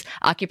machines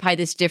occupy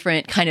this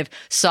different kind of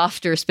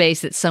softer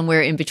space that's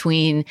somewhere in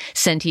between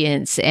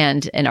sentience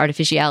and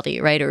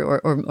artificiality, right?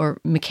 Or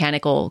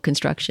mechanical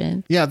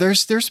construction. Yeah,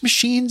 there's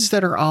machines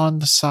that are on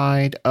the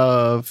side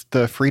of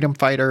the freedom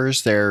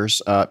fighters.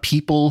 There's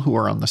people who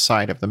are on the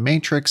side of the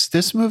Matrix.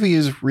 This movie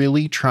is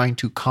really trying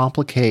to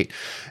complicate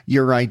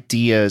your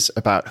ideas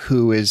about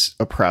who is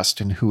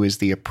oppressed and who is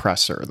the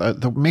oppressor.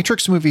 The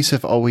Matrix movies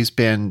have always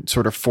been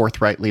sort of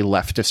forthrightly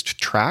leftist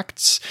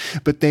tracts,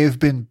 but they've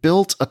been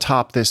built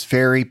atop this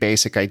very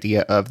basic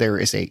idea of there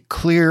is a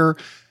clear,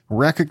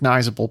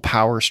 recognizable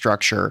power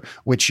structure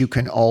which you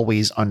can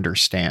always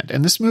understand.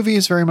 And this movie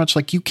is very much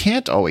like you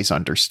can't always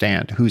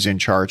understand who's in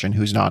charge and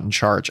who's not in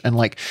charge. And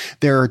like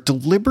there are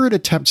deliberate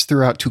attempts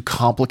throughout to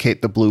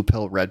complicate the blue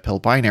pill, red pill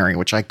binary,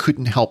 which I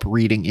couldn't help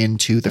reading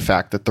into the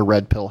fact that the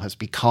red pill has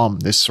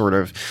become this sort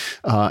of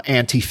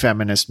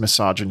anti-feminist,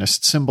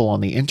 misogynist symbol on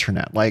the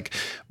internet. Like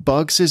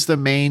Bugs is the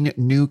main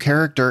new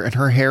character and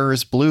her hair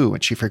is blue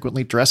and she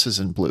frequently dresses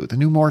in blue. The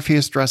new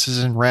Morpheus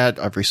dresses in red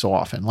every so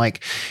often.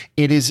 Like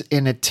it is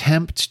an attempt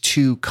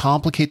to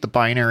complicate the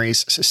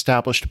binaries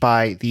established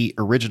by the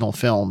original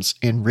films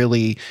in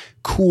really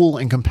cool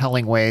and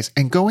compelling ways,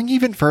 and going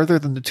even further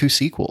than the two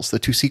sequels. The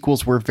two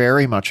sequels were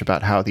very much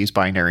about how these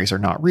binaries are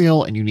not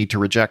real and you need to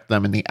reject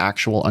them, and the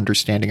actual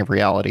understanding of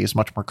reality is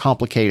much more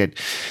complicated.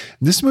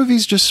 This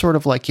movie's just sort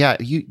of like,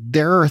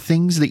 there are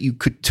things that you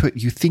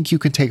think you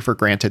can take for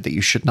granted that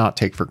you should not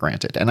take for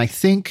granted. And I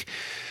think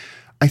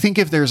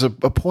if there's a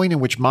point in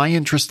which my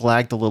interest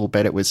lagged a little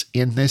bit, it was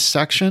in this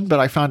section, but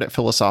I found it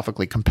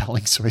philosophically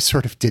compelling, so I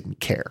sort of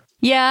didn't care.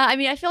 Yeah, I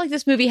mean, I feel like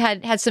this movie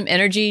had some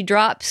energy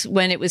drops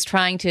when it was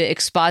trying to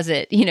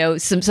exposit,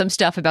 some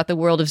stuff about the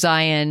world of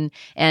Zion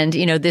and,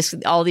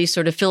 all these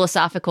sort of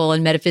philosophical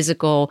and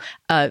metaphysical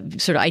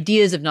sort of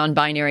ideas of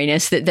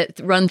non-binariness that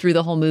run through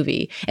the whole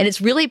movie. And it's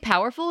really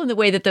powerful in the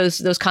way that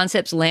those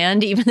concepts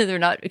land, even though they're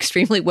not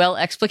extremely well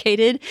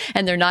explicated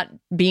and they're not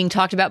being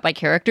talked about by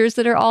characters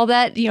that are all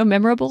that,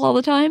 memorable all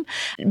the time.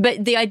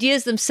 But the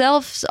ideas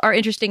themselves are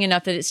interesting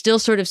enough that it still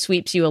sort of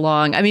sweeps you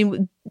along. I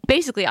mean,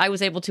 basically, I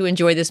was able to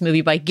enjoy this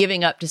movie by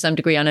giving up to some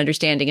degree on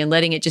understanding and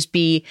letting it just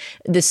be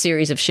this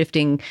series of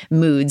shifting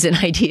moods and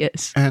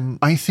ideas. And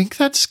I think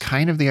that's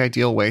kind of the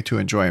ideal way to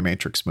enjoy a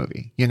Matrix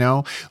movie.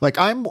 Like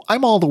I'm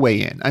all the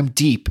way in. I'm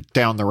deep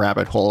down the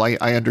rabbit hole. I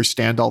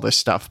understand all this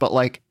stuff, but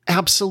like,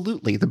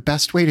 absolutely, the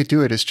best way to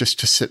do it is just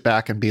to sit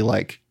back and be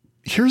like,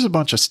 here's a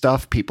bunch of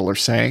stuff people are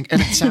saying,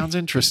 and it sounds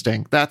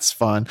interesting. That's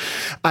fun.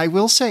 I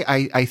will say,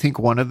 I think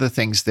one of the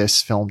things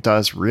this film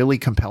does really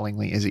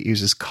compellingly is it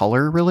uses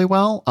color really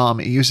well.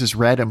 It uses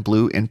red and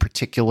blue in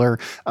particular.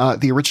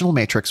 The original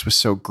Matrix was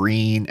so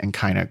green and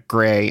kind of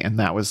gray, and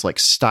that was like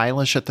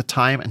stylish at the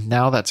time. And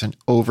now that's an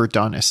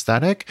overdone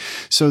aesthetic.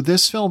 So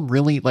this film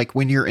really, like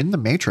when you're in the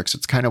Matrix,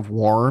 it's kind of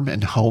warm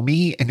and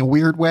homey in a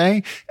weird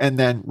way. And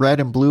then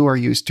red and blue are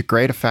used to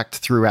great effect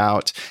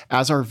throughout,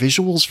 as are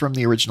visuals from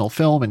the original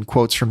film and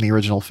quotes from the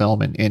original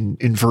film in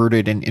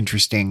inverted and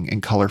interesting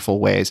and colorful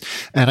ways.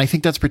 And I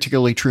think that's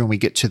particularly true when we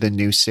get to the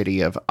new city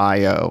of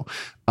Io,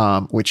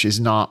 which is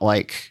not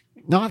like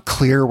not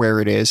clear where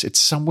it is. It's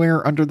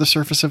somewhere under the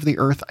surface of the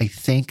Earth, I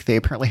think. They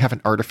apparently have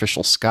an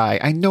artificial sky.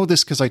 I know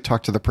this because I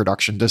talked to the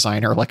production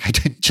designer. Like, I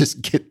didn't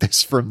just get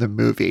this from the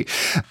movie.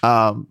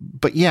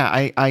 But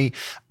yeah,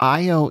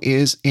 Io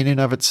is in and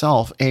of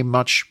itself a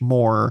much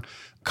more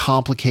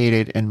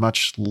complicated and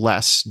much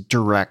less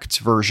direct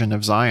version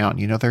of Zion.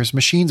 You know, there's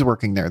machines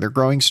working there. They're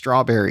growing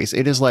strawberries.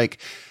 It is like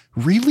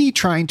really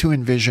trying to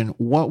envision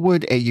what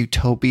would a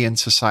utopian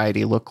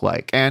society look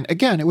like. And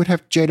again, it would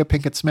have Jada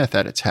Pinkett Smith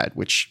at its head,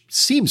 which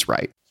seems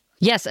right.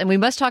 Yes, and we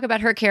must talk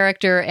about her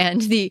character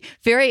and the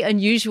very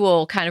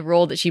unusual kind of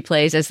role that she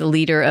plays as the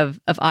leader of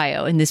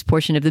Io in this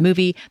portion of the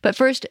movie. But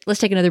first, let's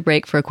take another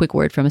break for a quick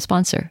word from a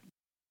sponsor.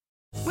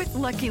 With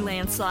Lucky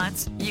Land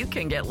Slots, you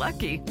can get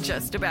lucky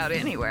just about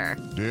anywhere.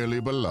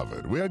 Dearly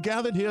beloved, we are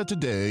gathered here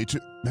today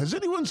to... Has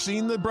anyone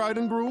seen the bride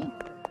and groom?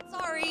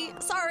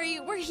 Sorry,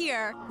 we're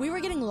here. We were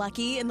getting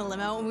lucky in the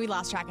limo and we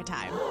lost track of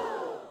time.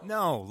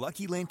 No,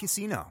 Lucky Land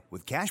Casino,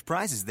 with cash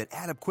prizes that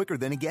add up quicker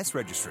than a guest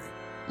registry.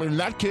 In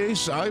that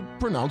case, I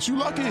pronounce you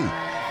lucky.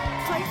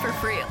 Play for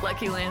free at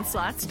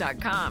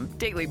LuckyLandSlots.com.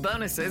 Daily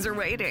bonuses are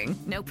waiting.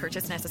 No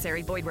purchase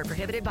necessary. Void where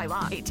prohibited by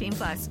law.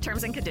 18+.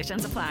 Terms and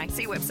conditions apply.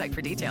 See website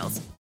for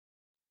details.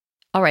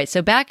 All right,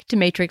 so back to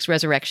Matrix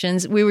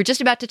Resurrections. We were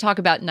just about to talk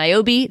about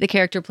Niobe, the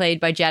character played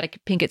by Jada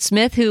Pinkett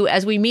Smith, who,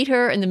 as we meet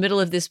her in the middle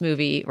of this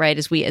movie, right,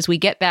 as we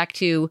get back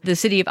to the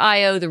city of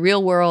Io, the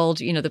real world,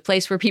 you know, the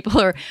place where people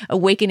are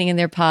awakening in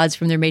their pods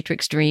from their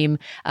Matrix dream.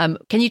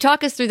 Can you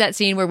talk us through that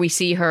scene where we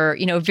see her,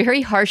 you know,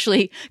 very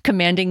harshly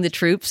commanding the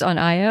troops on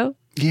Io?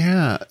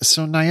 Yeah.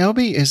 So Niobe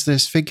is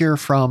this figure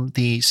from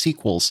the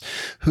sequels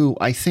who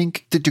I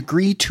think the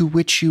degree to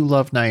which you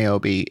love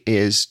Niobe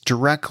is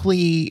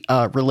directly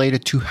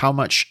related to how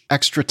much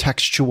extra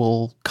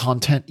textual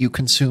content you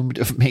consumed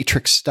of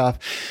Matrix stuff.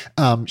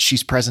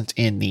 She's present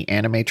in the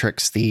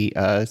Animatrix, the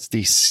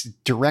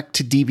direct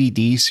to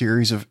DVD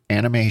series of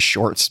anime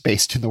shorts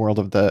based in the world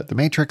of the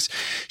Matrix.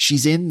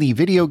 She's in the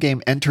video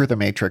game Enter the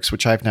Matrix,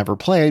 which I've never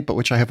played, but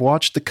which I have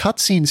watched the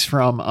cutscenes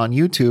from on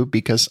YouTube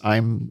because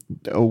I'm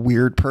a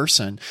weird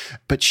person.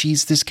 But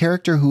she's this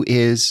character who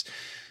is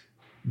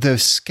the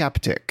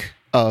skeptic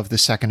of the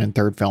second and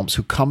third films,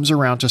 who comes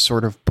around to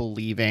sort of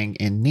believing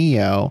in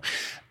Neo.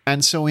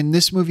 And so in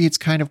this movie, it's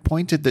kind of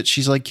pointed that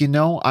she's like, you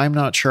know, I'm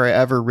not sure I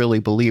ever really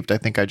believed. I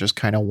think I just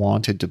kind of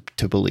wanted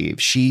to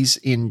believe. She's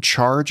in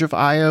charge of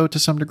Io to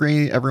some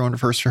degree. Everyone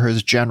refers to her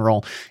as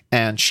General,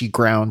 and she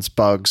grounds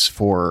Bugs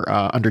for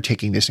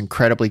undertaking this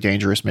incredibly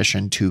dangerous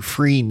mission to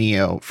free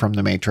Neo from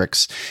the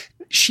Matrix.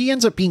 She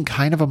ends up being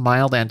kind of a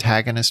mild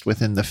antagonist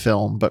within the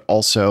film, but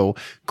also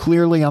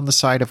clearly on the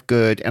side of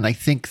good. And I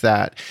think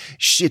that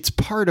it's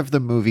part of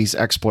the movie's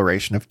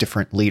exploration of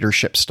different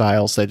leadership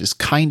styles that is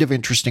kind of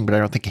interesting, but I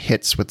don't think it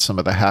hits with some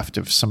of the heft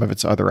of some of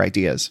its other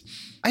ideas.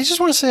 I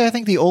just want to say I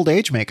think the old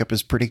age makeup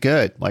is pretty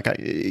good. Like,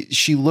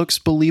 she looks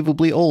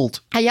believably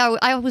old. Yeah,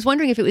 I was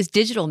wondering if it was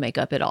digital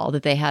makeup at all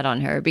that they had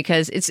on her,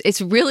 because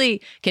it's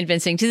really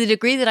convincing to the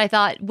degree that I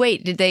thought,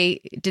 wait, did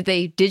they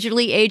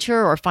digitally age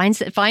her or find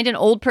an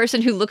old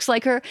person who looks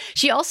like her?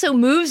 She also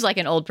moves like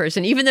an old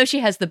person, even though she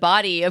has the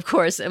body, of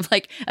course, of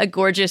like a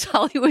gorgeous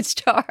Hollywood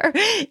star.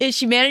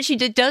 She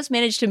does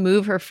manage to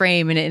move her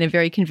frame in a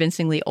very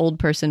convincingly old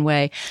person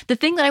way. The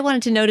thing that I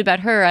wanted to note about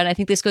her, and I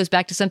think this goes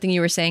back to something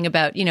you were saying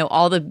about, you know,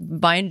 all the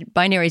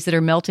binaries that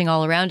are melting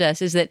all around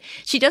us, is that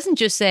she doesn't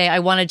just say, I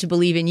wanted to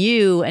believe in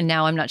you and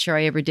now I'm not sure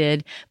I ever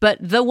did, but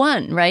the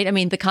one, right? I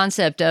mean, the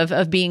concept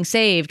of being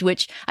saved,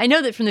 which I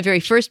know that from the very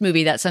first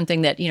movie, that's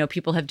something that, you know,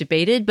 people have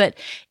debated. But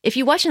if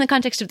you watch in the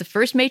context of the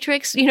first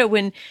Matrix, you know,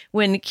 when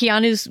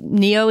Keanu's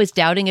Neo is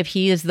doubting if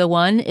he is the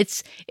one,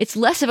 it's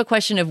less of a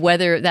question of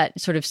whether that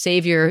sort of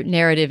savior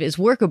narrative is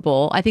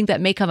workable. I think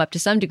that may come up to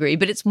some degree,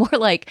 but it's more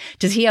like,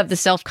 does he have the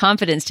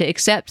self-confidence to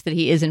accept that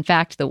he is in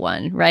fact the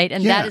one, right?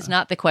 And that is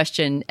not the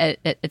question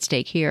at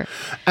stake here.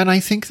 And I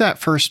think that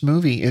first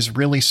movie is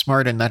really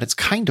smart in that it's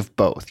kind of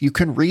both. You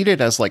can read it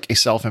as like a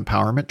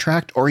self-empowerment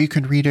tract, or you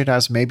can read it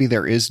as maybe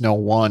there is no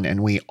one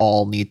and we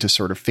all need to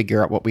sort of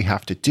figure out what we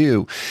have to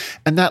do.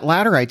 And that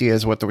latter idea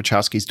is what the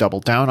Wachowskis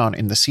doubled down on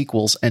in the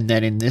sequels and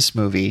then in this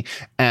movie.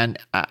 And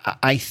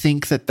I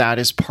think that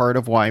is part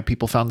of why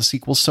people found the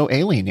sequels so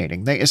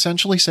alienating. They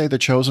essentially say the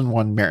chosen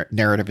one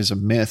narrative is a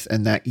myth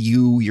and that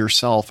you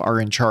yourself are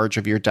in charge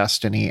of your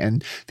destiny,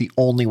 and the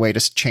only way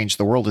to change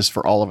the world is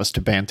for all of us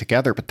to band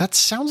together. But that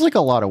sounds like a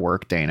lot of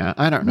work, Dana.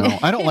 I don't know.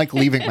 I don't like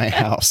leaving my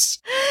house.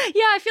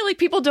 Yeah, I feel like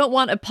people don't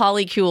want a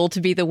polycule to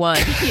be the one,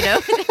 you know?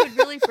 They would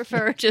really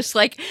prefer just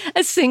like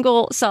a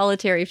single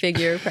solitary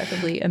figure,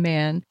 preferably a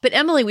man. But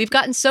Emily, we've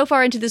gotten so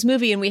far into this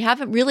movie and we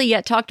haven't really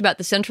yet talked about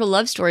the central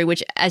love story,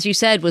 which, as you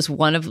said, was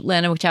one of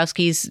Lana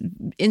Wachowski's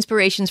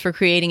inspirations for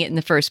creating it in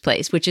the first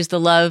place, which is the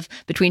love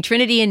between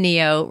Trinity and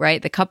Neo,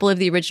 right? The couple of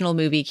the original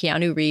movie,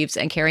 Keanu Reeves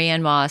and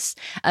Carrie-Anne Moss.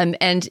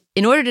 And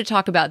in order to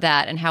talk about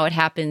that and how it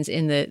happens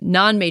in the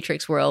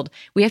non-Matrix world,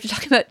 we have to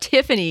talk about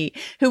Tiffany,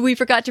 who we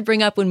forgot to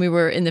bring up when we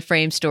were in the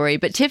Frame story.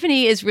 But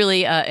Tiffany is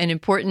really an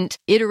important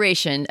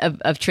iteration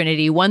of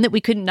Trinity, one that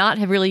we could not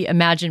have really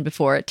imagined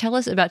before. Tell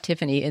us about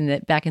Tiffany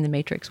back in the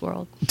Matrix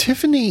world.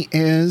 Tiffany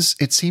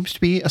it seems to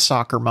be a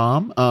soccer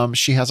mom.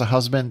 She has a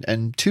husband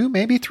and 2,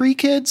 maybe 3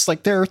 kids.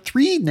 Like, there are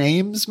 3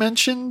 names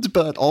mentioned,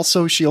 but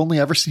also she only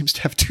ever seems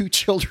to have 2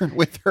 children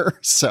with her.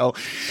 So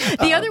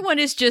the other one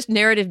is just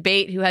narrative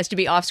bait who has to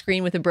be off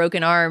screen with a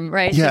broken arm,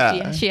 right?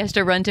 Yeah. So she has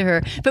to run to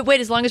her. But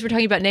wait, as long as we're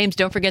talking about names,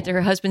 don't forget that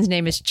her husband's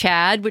name is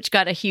Chad, which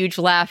got a huge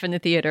laugh in the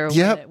theater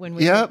when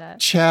we did that.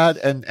 Chad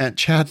and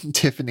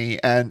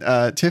Tiffany.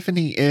 And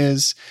Tiffany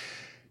is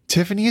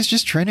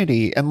just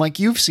Trinity. And like,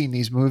 you've seen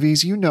these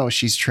movies, you know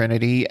she's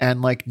Trinity.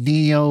 And like,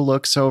 Neo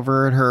looks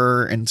over at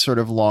her and sort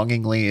of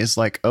longingly is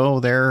like, oh,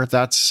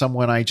 that's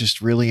someone I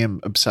just really am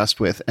obsessed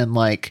with. And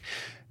like,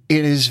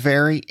 it is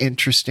very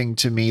interesting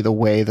to me the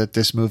way that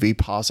this movie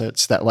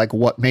posits that like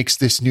what makes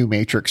this new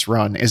Matrix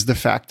run is the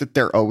fact that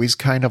they're always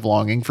kind of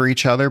longing for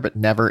each other, but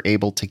never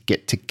able to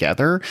get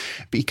together,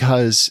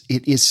 because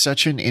it is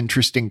such an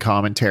interesting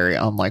commentary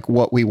on like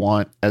what we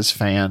want as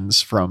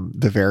fans from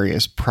the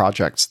various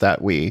projects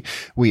that we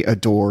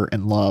adore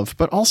and love.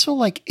 But also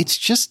like,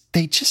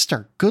 they just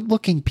are good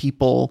looking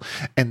people,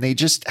 and they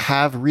just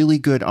have really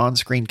good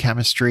on-screen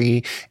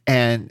chemistry,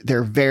 and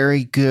they're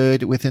very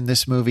good within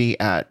this movie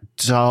at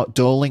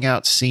doling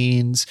out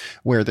scenes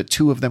where the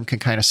 2 of them can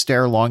kind of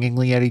stare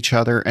longingly at each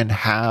other and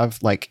have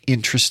like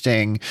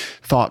interesting,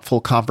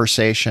 thoughtful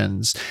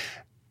conversations.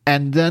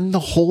 And then the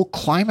whole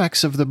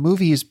climax of the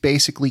movie is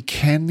basically,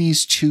 can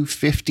these 2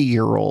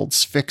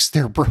 50-year-olds fix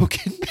their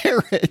broken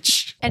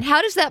marriage? And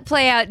how does that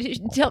play out?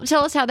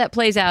 Tell us how that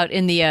plays out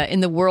in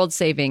the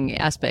world-saving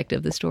aspect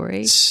of the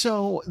story.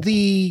 So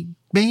the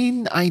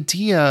main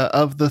idea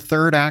of the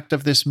third act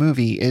of this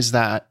movie is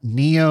that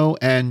Neo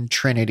and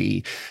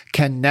Trinity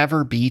can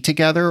never be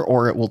together,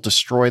 or it will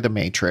destroy the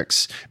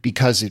Matrix,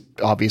 because it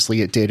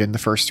did in the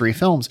first 3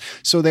 films.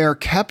 So they are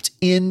kept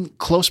in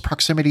close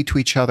proximity to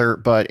each other,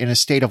 but in a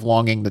state of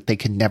longing that they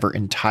can never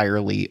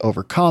entirely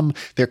overcome.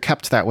 They're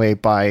kept that way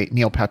by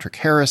Neil Patrick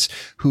Harris,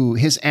 who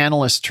his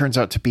analyst turns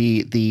out to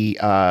be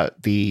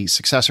the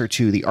successor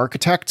to the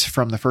Architect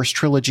from the first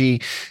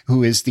trilogy,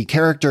 who is the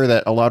character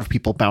that a lot of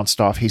people bounced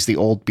off. He's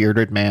the old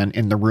bearded man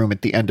in the room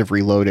at the end of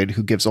Reloaded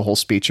who gives a whole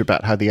speech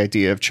about how the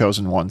idea of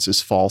chosen ones is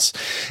false.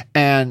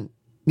 And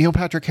Neil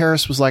Patrick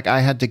Harris was like, I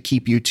had to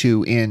keep you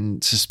 2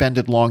 in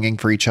suspended longing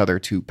for each other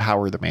to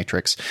power the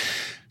Matrix.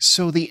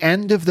 So the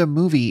end of the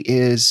movie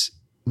is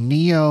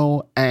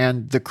Neo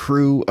and the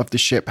crew of the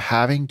ship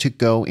having to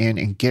go in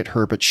and get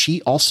her, but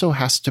she also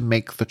has to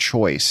make the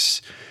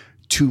choice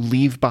to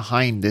leave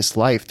behind this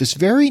life, this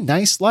very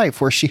nice life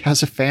where she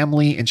has a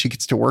family and she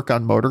gets to work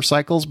on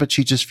motorcycles, but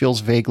she just feels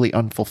vaguely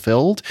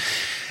unfulfilled.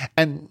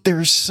 And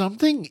there's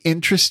something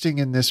interesting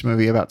in this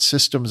movie about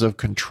systems of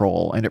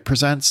control. And it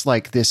presents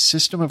like this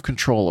system of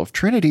control of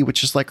Trinity,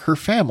 which is like her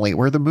family,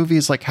 where the movie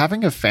is like,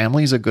 having a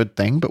family is a good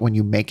thing, but when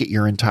you make it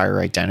your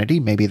entire identity,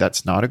 maybe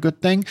that's not a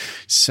good thing.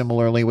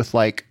 Similarly with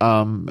like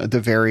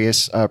the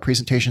various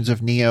presentations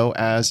of Neo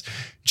as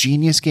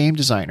genius game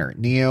designer,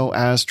 Neo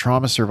as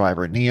trauma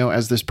survivor, Neo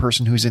as this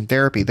person who's in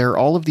therapy. There are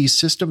all of these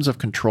systems of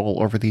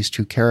control over these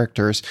 2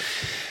 characters.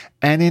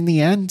 And in the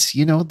end,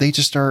 they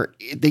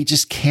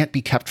just can't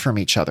be kept from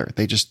each other.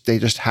 They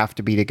just have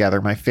to be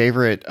together. My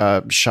favorite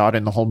shot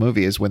in the whole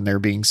movie is when they're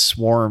being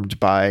swarmed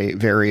by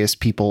various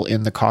people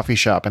in the coffee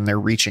shop and they're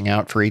reaching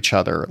out for each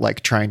other,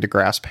 like trying to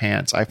grasp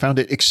hands. I found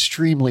it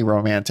extremely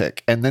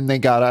romantic. And then they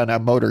got on a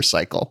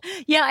motorcycle.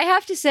 Yeah, I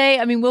have to say,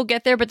 I mean, we'll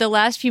get there, but the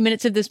last few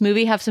minutes of this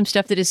movie have some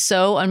stuff that is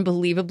so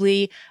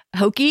unbelievably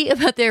hokey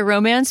about their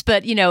romance,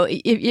 but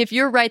if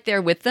you're right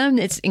there with them,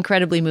 it's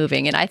incredibly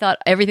moving. And I thought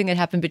everything that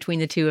happened between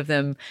the 2 of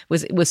them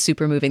was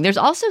super moving. There's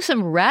also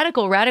some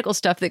radical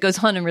stuff that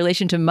goes on in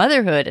relation to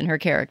motherhood and her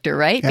character,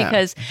 right? Yeah.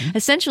 Because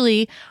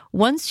essentially,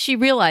 once she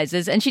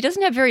realizes, and she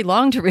doesn't have very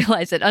long to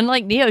realize it,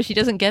 unlike Neo, she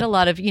doesn't get a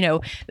lot of,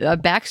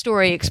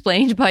 backstory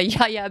explained by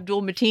Yahya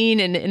Abdul-Mateen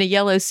in a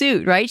yellow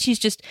suit, right? She's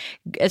just,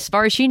 as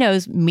far as she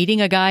knows,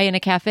 meeting a guy in a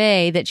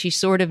cafe that she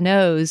sort of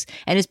knows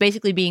and is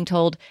basically being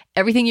told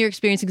everything you're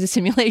experiencing is a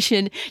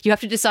simulation. You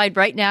have to decide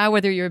right now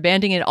whether you're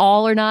abandoning it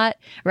all or not,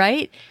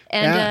 right?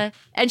 And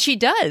she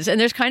does. And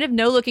there's kind of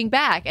no looking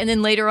back. And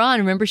then later on,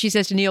 remember, she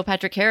says to Neil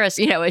Patrick Harris,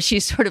 as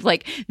she's sort of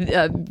like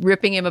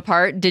ripping him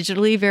apart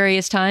digitally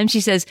various times,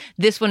 she says,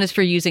 this one is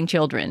for using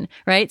children,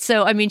 right?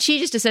 So, I mean, she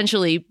just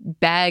essentially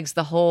bags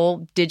the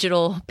whole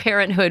digital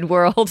parenthood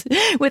world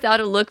without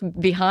a look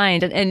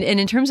behind. And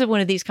in terms of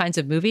one of these kinds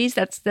of movies,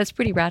 that's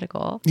pretty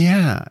radical.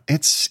 Yeah,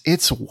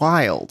 it's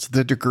wild,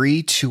 the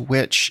degree to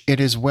which it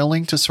is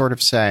willing to sort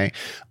of say,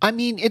 I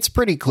mean, it's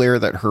pretty clear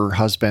that her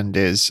husband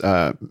is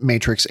a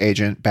Matrix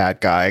agent,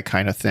 bad guy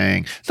kind of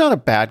thing. Not a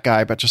bad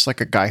guy, but just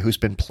like a guy who's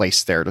been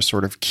placed there to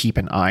sort of keep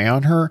an eye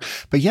on her.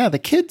 But yeah, the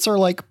kids are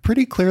like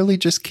pretty clearly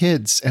just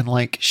kids, and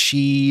like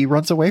she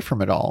runs away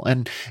from it all.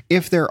 And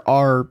if there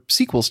are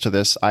sequels to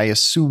this, I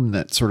assume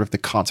that sort of the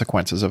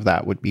consequences of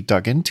that would be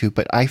dug into.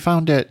 But I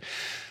found it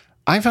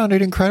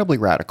incredibly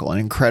radical and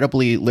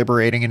incredibly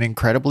liberating and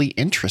incredibly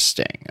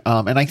interesting.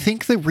 And I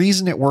think the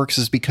reason it works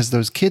is because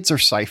those kids are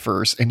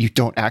ciphers and you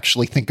don't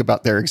actually think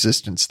about their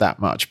existence that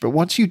much. But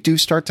once you do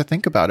start to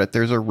think about it,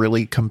 there's a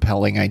really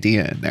compelling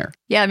idea in there.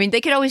 Yeah, I mean,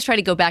 they could always try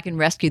to go back and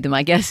rescue them,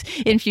 I guess,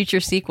 in future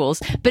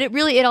sequels. But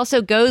it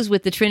also goes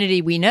with the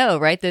Trinity we know,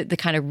 right? The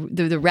kind of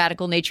the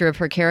radical nature of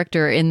her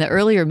character in the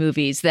earlier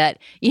movies that,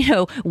 you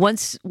know,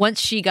 once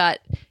she got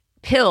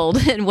pilled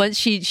and once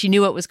she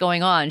knew what was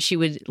going on, she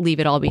would leave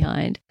it all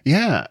behind.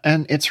 Yeah,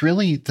 and it's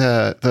really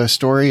the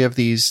story of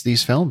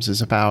these films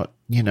is about,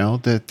 you know,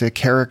 the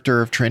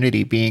character of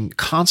Trinity being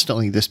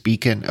constantly this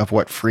beacon of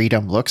what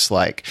freedom looks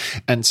like.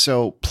 And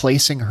so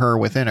placing her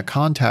within a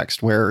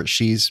context where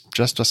she's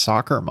just a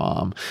soccer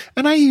mom,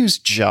 and I use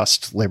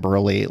just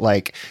liberally,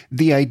 like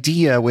the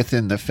idea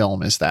within the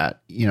film is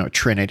that, you know,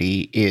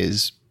 Trinity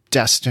is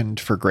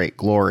destined for great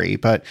glory,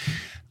 but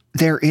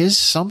there is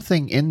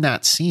something in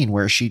that scene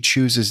where she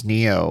chooses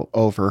Neo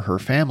over her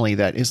family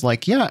that is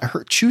like, yeah,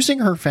 choosing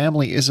her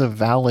family is a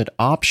valid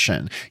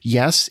option.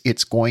 Yes,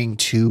 it's going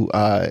to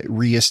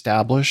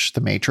reestablish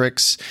the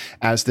Matrix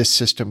as this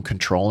system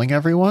controlling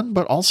everyone,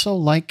 but also,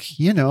 like,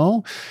 you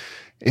know,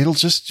 it'll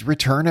just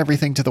return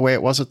everything to the way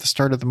it was at the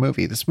start of the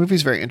movie. This movie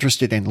is very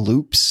interested in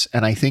loops,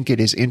 and I think it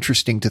is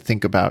interesting to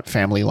think about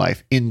family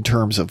life in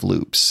terms of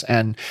loops.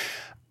 And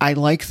I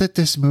like that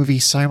this movie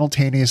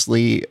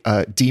simultaneously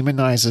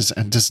demonizes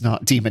and does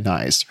not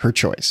demonize her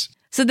choice.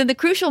 So then the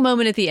crucial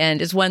moment at the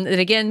end is one that,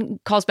 again,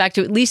 calls back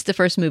to at least the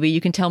first movie. You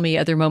can tell me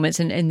other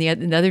moments and the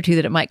other two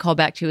that it might call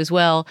back to as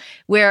well,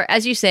 where,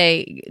 as you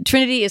say,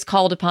 Trinity is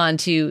called upon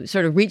to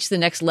sort of reach the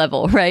next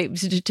level, right?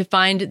 To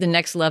find the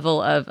next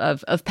level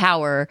of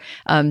power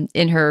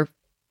in her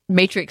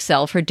Matrix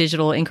self, her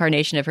digital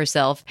incarnation of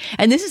herself.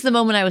 And this is the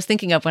moment I was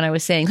thinking of when I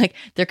was saying, like,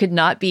 there could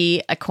not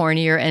be a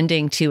cornier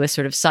ending to a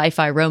sort of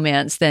sci-fi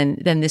romance than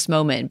this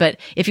moment. But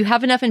if you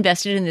have enough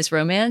invested in this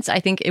romance, I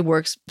think it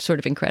works sort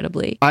of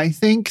incredibly. I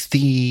think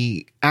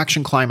the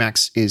action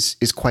climax is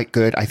quite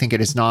good. I think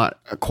it is not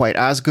quite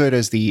as good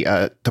as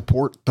the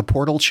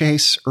portal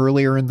chase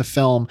earlier in the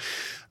film.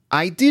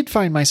 I did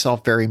find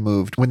myself very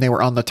moved when they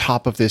were on the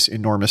top of this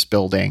enormous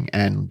building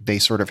and they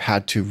sort of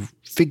had to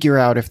figure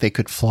out if they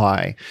could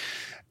fly.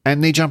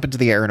 And they jump into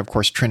the air, and of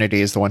course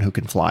Trinity is the one who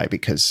can fly,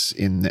 because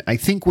I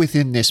think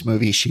within this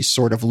movie she's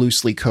sort of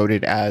loosely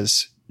coded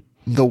as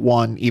the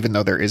one, even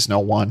though there is no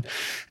one.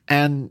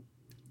 And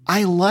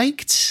I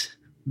liked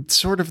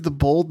sort of the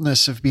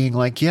boldness of being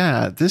like,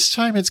 yeah, this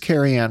time it's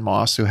Carrie-Anne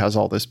Moss who has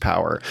all this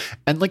power.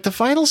 And like the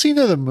final scene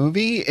of the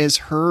movie is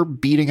her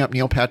beating up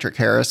Neil Patrick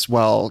Harris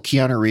while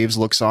Keanu Reeves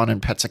looks on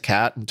and pets a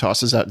cat and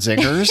tosses out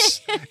zingers.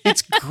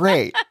 It's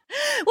great.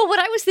 Well, what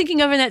I was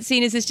thinking of in that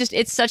scene is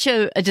it's such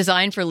a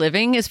design for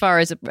living as far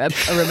as a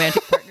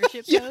romantic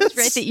partnership goes,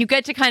 right? That you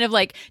get to kind of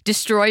like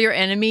destroy your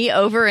enemy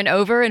over and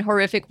over in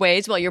horrific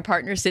ways while your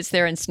partner sits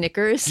there and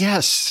snickers.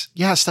 Yes,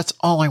 that's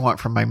all I want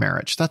from my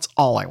marriage. That's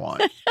all I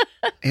want.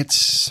 It's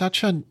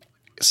such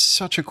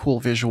a cool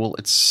visual.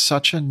 It's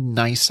such a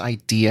nice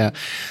idea.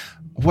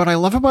 What I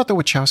love about the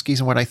Wachowskis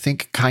and what I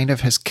think kind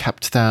of has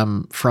kept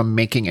them from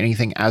making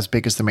anything as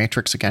big as The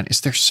Matrix again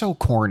is they're so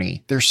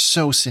corny. They're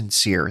so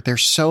sincere. They're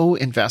so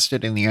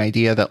invested in the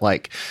idea that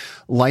like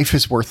life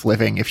is worth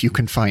living if you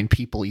can find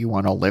people you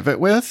want to live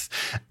it with.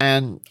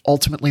 And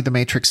ultimately the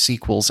Matrix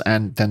sequels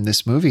and then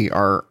this movie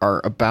are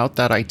about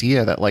that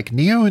idea that like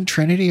Neo and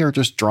Trinity are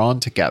just drawn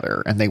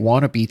together and they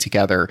want to be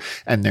together.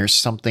 And there's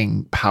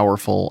something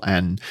powerful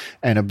and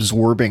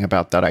absorbing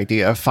about that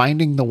idea of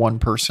finding the one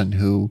person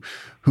who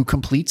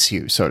completes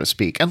you, so to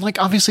speak. And like,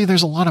 obviously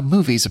there's a lot of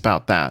movies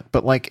about that,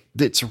 but like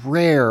it's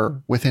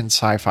rare within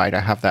sci-fi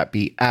to have that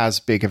be as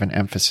big of an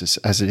emphasis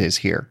as it is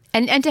here.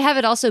 And to have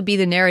it also be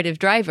the narrative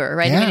driver,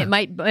 right? Yeah. I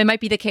mean, it might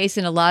be the case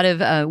in a lot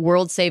of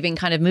world-saving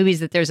kind of movies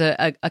that there's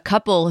a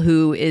couple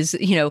who is,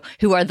 you know,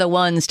 who are the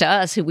ones to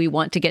us who we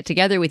want to get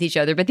together with each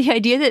other. But the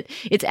idea that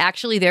it's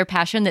actually their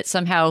passion that's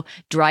somehow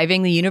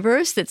driving the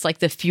universe, that's like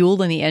the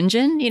fuel in the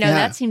engine, you know,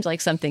 that seems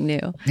like something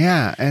new.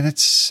 Yeah. And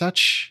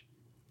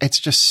it's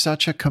just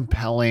such a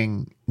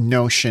compelling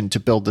notion to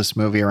build this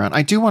movie around.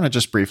 I do want to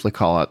just briefly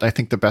call out, I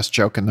think the best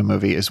joke in the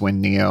movie is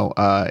when Neo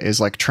is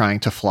like trying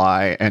to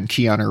fly and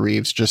Keanu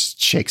Reeves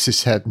just shakes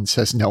his head and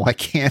says, "No, I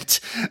can't."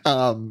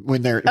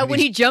 When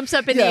he jumps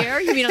up in the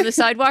air, you mean on the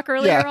sidewalk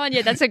earlier on?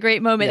 Yeah, that's a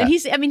great moment.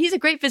 Yeah. And he's a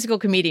great physical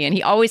comedian.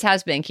 He always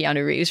has been,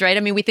 Keanu Reeves, right? I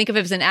mean, we think of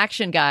him as an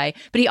action guy,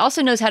 but he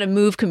also knows how to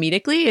move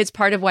comedically. It's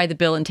part of why the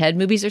Bill and Ted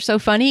movies are so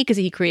funny, because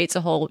he creates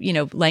a whole,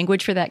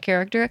 language for that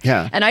character.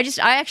 Yeah. And I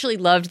actually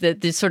loved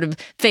this sort of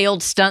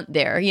failed stunt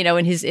there,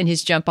 in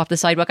his jump off the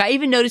sidewalk. I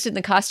even noticed in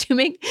the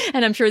costuming,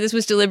 and I'm sure this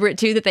was deliberate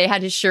too, that they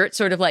had his shirt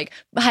sort of like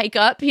hike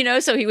up,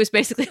 so he was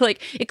basically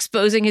like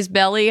exposing his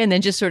belly and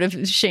then just sort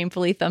of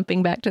shamefully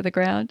thumping back to the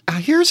ground.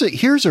 Here's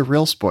a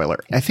real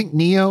spoiler. I think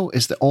Neo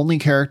is the only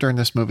character in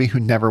this movie who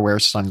never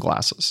wears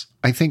sunglasses.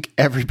 I think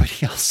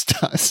everybody else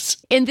does.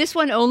 In this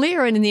one only,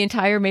 or in the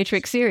entire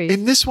Matrix series?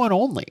 In this one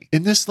only.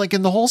 In this, like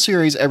in the whole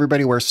series,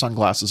 everybody wears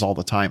sunglasses all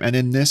the time. And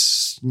in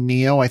this,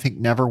 Neo, I think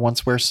never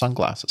once wears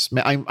sunglasses.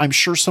 I'm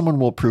sure someone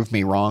will prove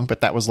me wrong,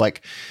 but that was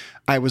like,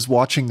 I was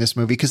watching this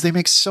movie because they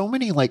make so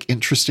many like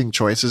interesting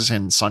choices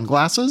in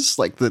sunglasses.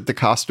 Like the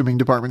costuming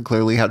department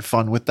clearly had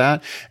fun with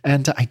that.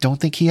 And I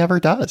don't think he ever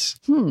does.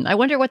 I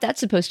wonder what that's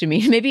supposed to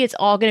mean. Maybe it's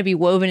all going to be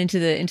woven into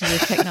the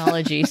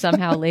technology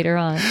somehow later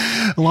on.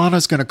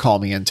 Lana's going to call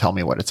me and tell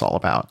me what it's all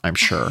about, I'm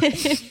sure.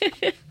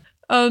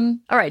 All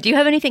right. Do you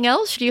have anything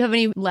else? Do you have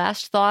any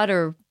last thought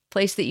or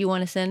place that you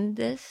want to send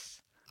this?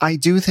 I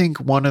do think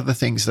one of the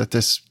things that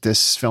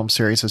this film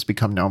series has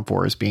become known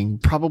for is being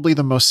probably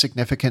the most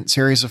significant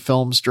series of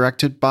films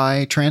directed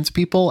by trans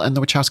people. And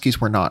the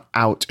Wachowskis were not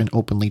out and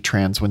openly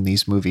trans when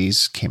these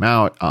movies came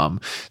out.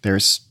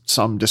 There's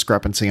some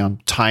discrepancy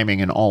on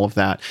timing and all of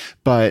that.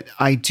 But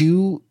I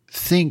do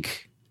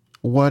think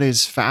what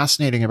is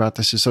fascinating about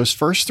this is those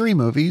first three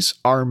movies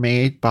are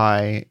made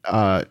by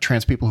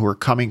trans people who are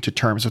coming to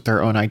terms with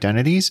their own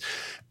identities.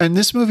 And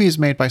this movie is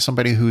made by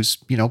somebody who's,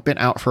 been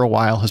out for a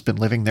while, has been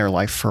living their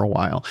life for a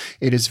while.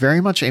 It is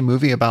very much a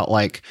movie about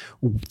like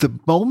the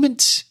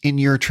moment in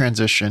your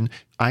transition.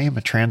 I am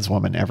a trans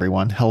woman,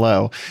 everyone.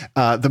 Hello.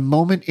 The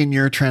moment in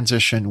your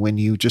transition when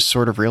you just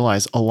sort of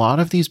realize a lot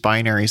of these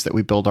binaries that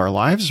we build our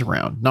lives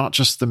around, not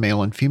just the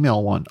male and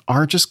female one,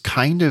 are just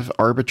kind of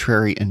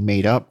arbitrary and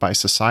made up by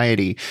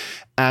society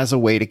as a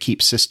way to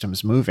keep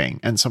systems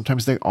moving. And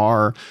sometimes they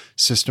are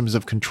systems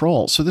of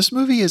control. So this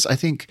movie is, I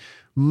think,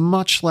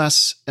 much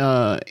less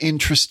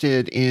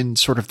interested in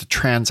sort of the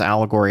trans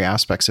allegory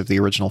aspects of the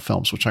original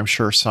films, which I'm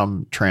sure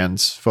some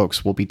trans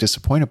folks will be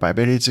disappointed by,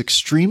 but it's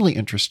extremely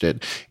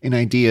interested in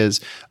ideas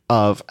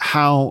of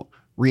how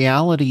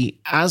reality,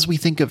 as we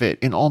think of it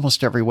in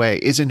almost every way,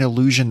 is an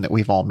illusion that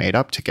we've all made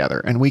up together,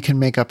 and we can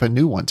make up a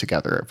new one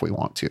together if we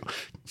want to.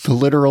 The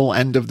literal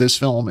end of this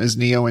film is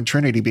Neo and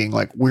Trinity being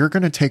like, we're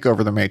going to take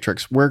over the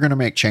Matrix. We're going to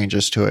make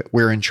changes to it.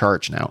 We're in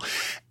charge now.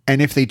 And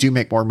if they do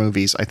make more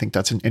movies, I think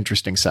that's an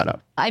interesting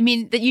setup. I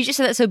mean, that you just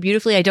said that so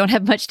beautifully. I don't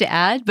have much to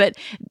add, but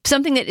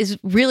something that is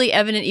really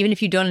evident, even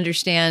if you don't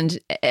understand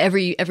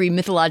every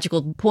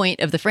mythological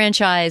point of the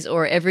franchise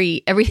or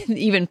every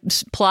even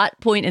plot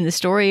point in the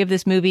story of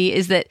this movie,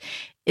 is that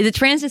the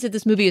transness of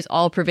this movie is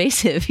all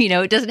pervasive.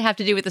 It doesn't have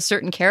to do with a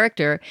certain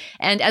character.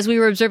 And as we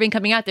were observing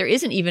coming out, there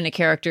isn't even a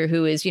character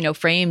who is,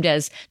 framed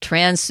as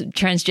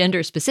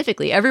transgender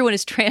specifically. Everyone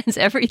is trans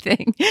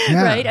everything,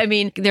 right? I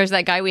mean, there's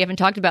that guy we haven't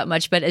talked about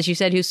much, but as you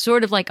said, who's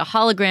sort of like a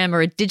hologram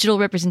or a digital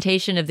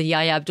representation of the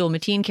Yahya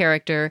Abdul-Mateen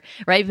character,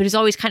 right? But who's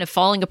always kind of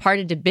falling apart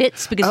into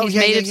bits because he's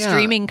made of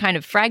streaming kind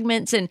of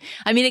fragments. And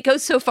I mean, it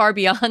goes so far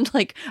beyond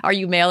like, are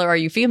you male or are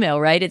you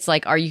female, right? It's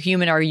like, are you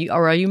human or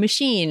are you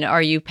machine?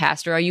 Are you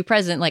past or are you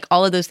present? Like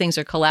all of those things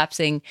are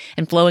collapsing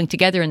and flowing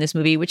together in this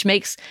movie, which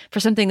makes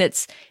for something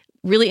that's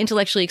really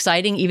intellectually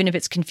exciting, even if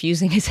it's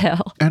confusing as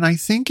hell. And I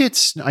think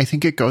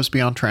it goes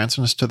beyond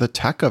transness to the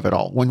tech of it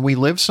all. When we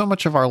live so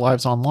much of our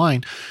lives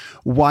online,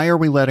 why are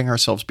we letting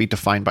ourselves be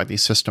defined by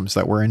these systems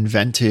that were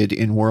invented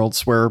in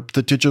worlds where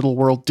the digital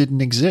world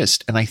didn't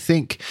exist? And I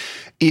think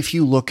if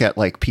you look at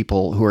like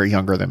people who are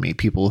younger than me,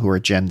 people who are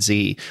Gen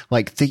Z,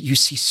 like that, you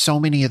see so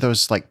many of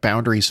those like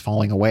boundaries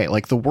falling away.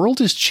 Like the world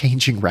is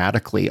changing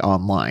radically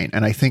online.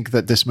 And I think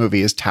that this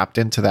movie is tapped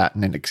into that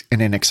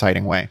in an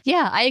exciting way.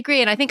 Yeah, I agree.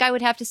 And I think I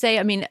would have to say,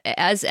 I mean,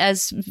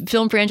 as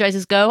film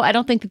franchises go, I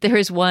don't think that there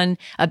is one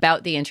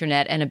about the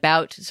internet and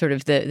about sort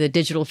of the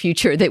digital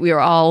future that we are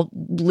all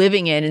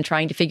living in and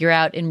trying to figure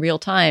out in real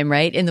time,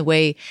 right? In the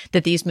way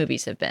that these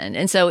movies have been.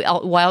 And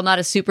so while not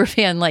a super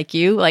fan like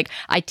you, like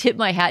I tip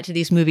my hat to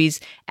these movies'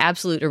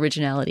 absolute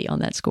originality on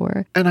that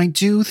score. And I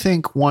do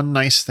think one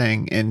nice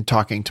thing in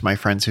talking to my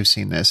friends who've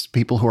seen this,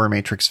 people who are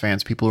Matrix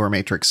fans, people who are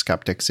Matrix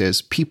skeptics,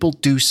 is people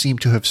do seem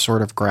to have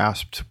sort of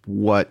grasped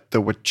what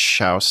the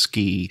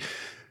Wachowski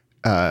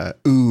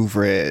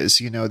oeuvre is,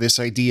 this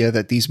idea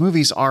that these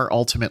movies are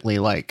ultimately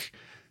like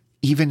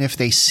even if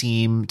they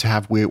seem to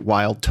have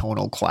wild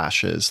tonal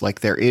clashes,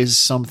 like there is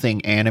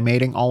something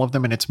animating all of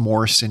them, and it's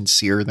more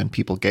sincere than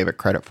people gave it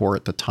credit for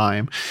at the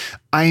time.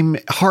 I'm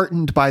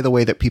heartened by the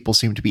way that people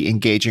seem to be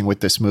engaging with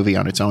this movie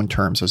on its own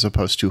terms, as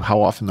opposed to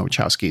how often the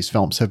Wachowskis'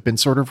 films have been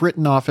sort of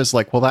written off as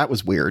like, well, that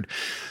was weird.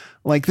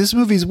 Like, this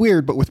movie's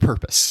weird, but with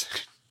purpose.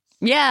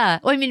 Yeah.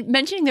 Well, I mean,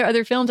 mentioning their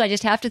other films, I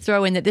just have to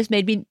throw in that this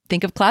made me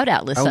think of Cloud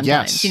Atlas sometimes.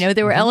 Yes. You know,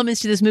 there were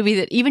elements to this movie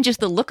that even just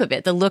the look of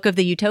it, the look of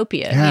the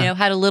utopia, you know,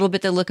 had a little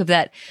bit the look of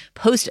that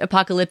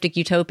post-apocalyptic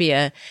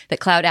utopia that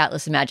Cloud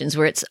Atlas imagines,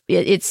 where it's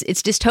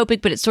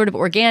dystopic, but it's sort of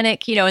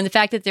organic, you know, and the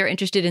fact that they're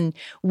interested in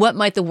what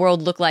might the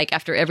world look like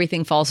after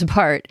everything falls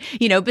apart,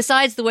 you know,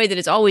 besides the way that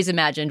it's always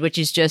imagined, which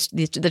is just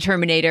the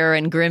Terminator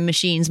and grim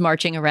machines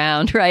marching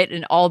around, right?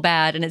 And all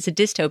bad, and it's a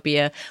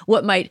dystopia.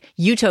 What might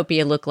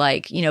utopia look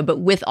like, you know, but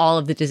with all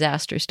of the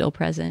disaster still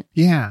present.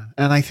 Yeah.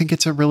 And I think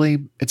it's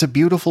a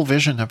beautiful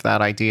vision of that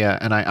idea.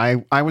 And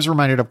I was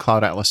reminded of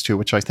Cloud Atlas too,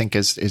 which I think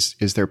is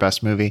their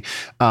best movie.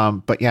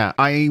 But yeah,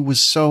 I was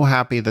so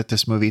happy that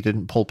this movie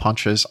didn't pull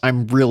punches.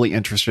 I'm really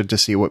interested to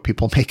see what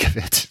people make of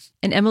it.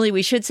 And Emily,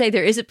 we should say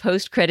there is a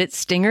post-credit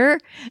stinger.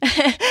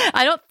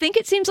 I don't think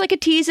it seems like a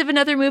tease of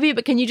another movie,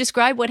 but can you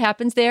describe what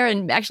happens there?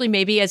 And actually,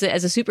 maybe as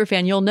a super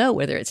fan, you'll know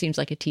whether it seems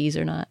like a tease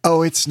or not.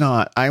 Oh, it's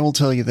not. I will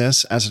tell you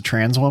this. As a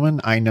trans woman,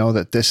 I know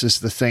that this is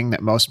the thing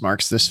that most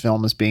marks this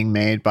film as being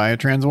made by a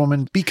trans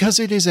woman, because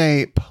it is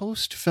a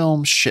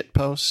post-film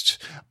shitpost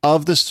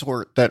of the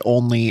sort that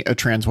only a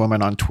trans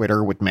woman on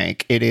Twitter would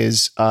make. It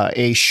is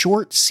a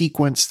short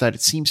sequence that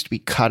it seems to be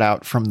cut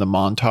out from the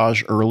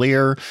montage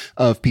earlier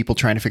of people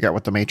trying to figure out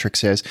what the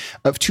Matrix is,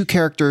 of two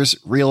characters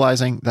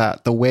realizing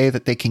that the way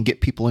that they can get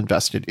people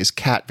invested is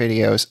cat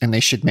videos, and they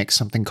should make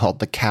something called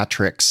the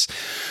Catrix.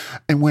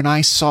 And when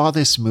I saw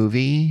this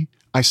movie,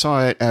 I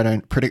saw it at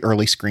a pretty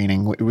early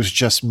screening. It was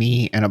just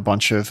me and a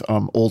bunch of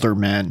older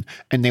men,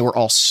 and they were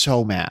all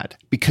so mad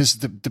because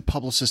the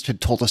publicist had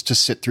told us to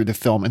sit through the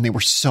film, and they were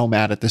so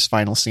mad at this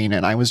final scene.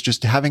 And I was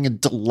just having a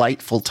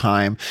delightful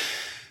time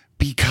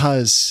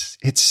because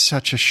it's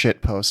such a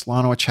shitpost.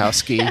 Lana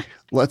Wachowski,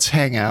 let's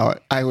hang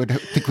out. I would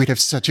think we'd have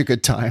such a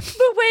good time.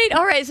 But wait,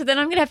 all right. So then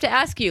I'm gonna have to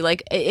ask you,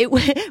 like,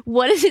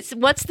 what is it?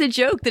 What's the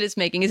joke that it's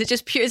making? Is it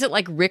just pure? Is it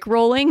like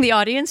rickrolling the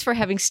audience for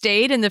having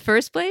stayed in the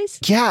first place?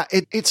 Yeah,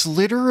 it's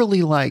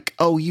literally like,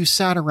 oh, you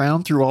sat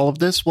around through all of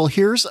this. Well,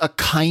 here's a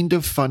kind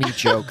of funny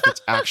joke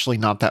that's actually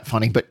not that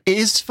funny, but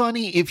is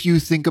funny if you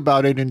think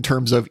about it in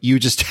terms of you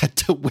just had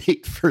to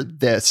wait for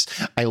this.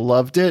 I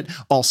loved it.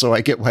 Also,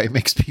 I get why it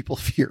makes people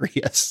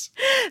furious.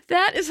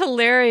 That is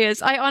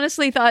hilarious. I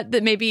honestly thought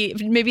that maybe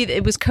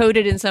it was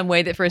coded in some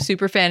way that for a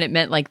super fan it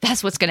meant like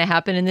that's what's going to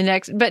happen in the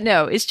next. But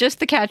no, it's just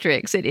the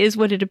Catrix. It is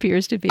what it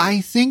appears to be.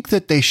 I think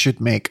that they should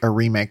make a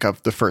remake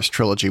of the first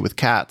trilogy with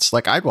cats.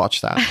 Like, I'd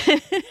watch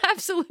that.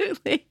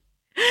 Absolutely.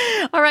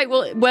 All right.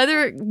 Well,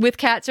 whether with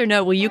cats or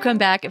no, will you come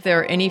back if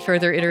there are any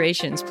further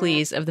iterations,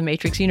 please, of the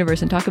Matrix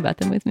universe and talk about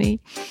them with me?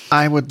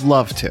 I would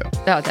love to.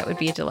 Oh, that would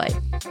be a delight.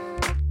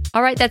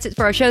 All right, that's it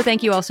for our show.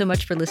 Thank you all so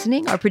much for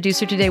listening. Our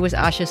producer today was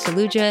Asha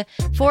Saluja.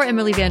 For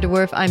Emily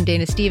Vanderwerf, I'm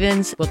Dana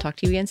Stevens. We'll talk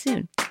to you again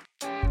soon.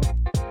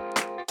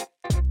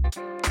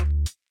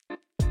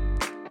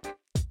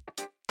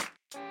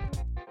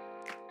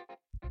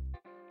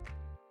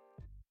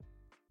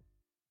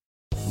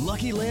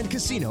 Lucky Land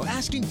Casino,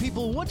 asking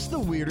people, what's the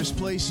weirdest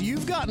place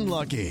you've gotten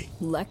lucky?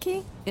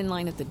 Lucky? In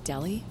line at the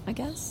deli, I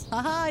guess?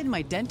 Aha, in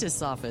my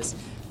dentist's office.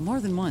 More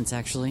than once,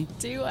 actually.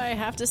 Do I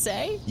have to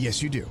say?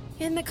 Yes, you do.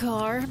 In the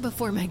car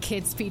before my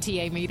kids'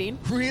 PTA meeting.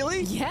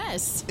 Really?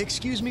 Yes.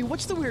 Excuse me,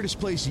 what's the weirdest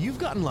place you've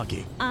gotten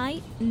lucky?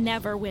 I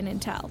never win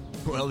and tell.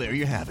 Well, there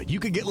you have it. You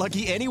can get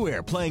lucky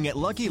anywhere, playing at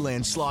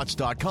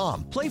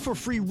LuckyLandSlots.com. Play for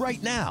free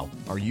right now.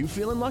 Are you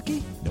feeling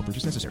lucky? No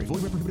purchase necessary.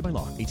 Void where prohibited by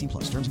law. 18+.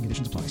 Terms and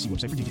conditions apply. See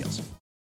website for details.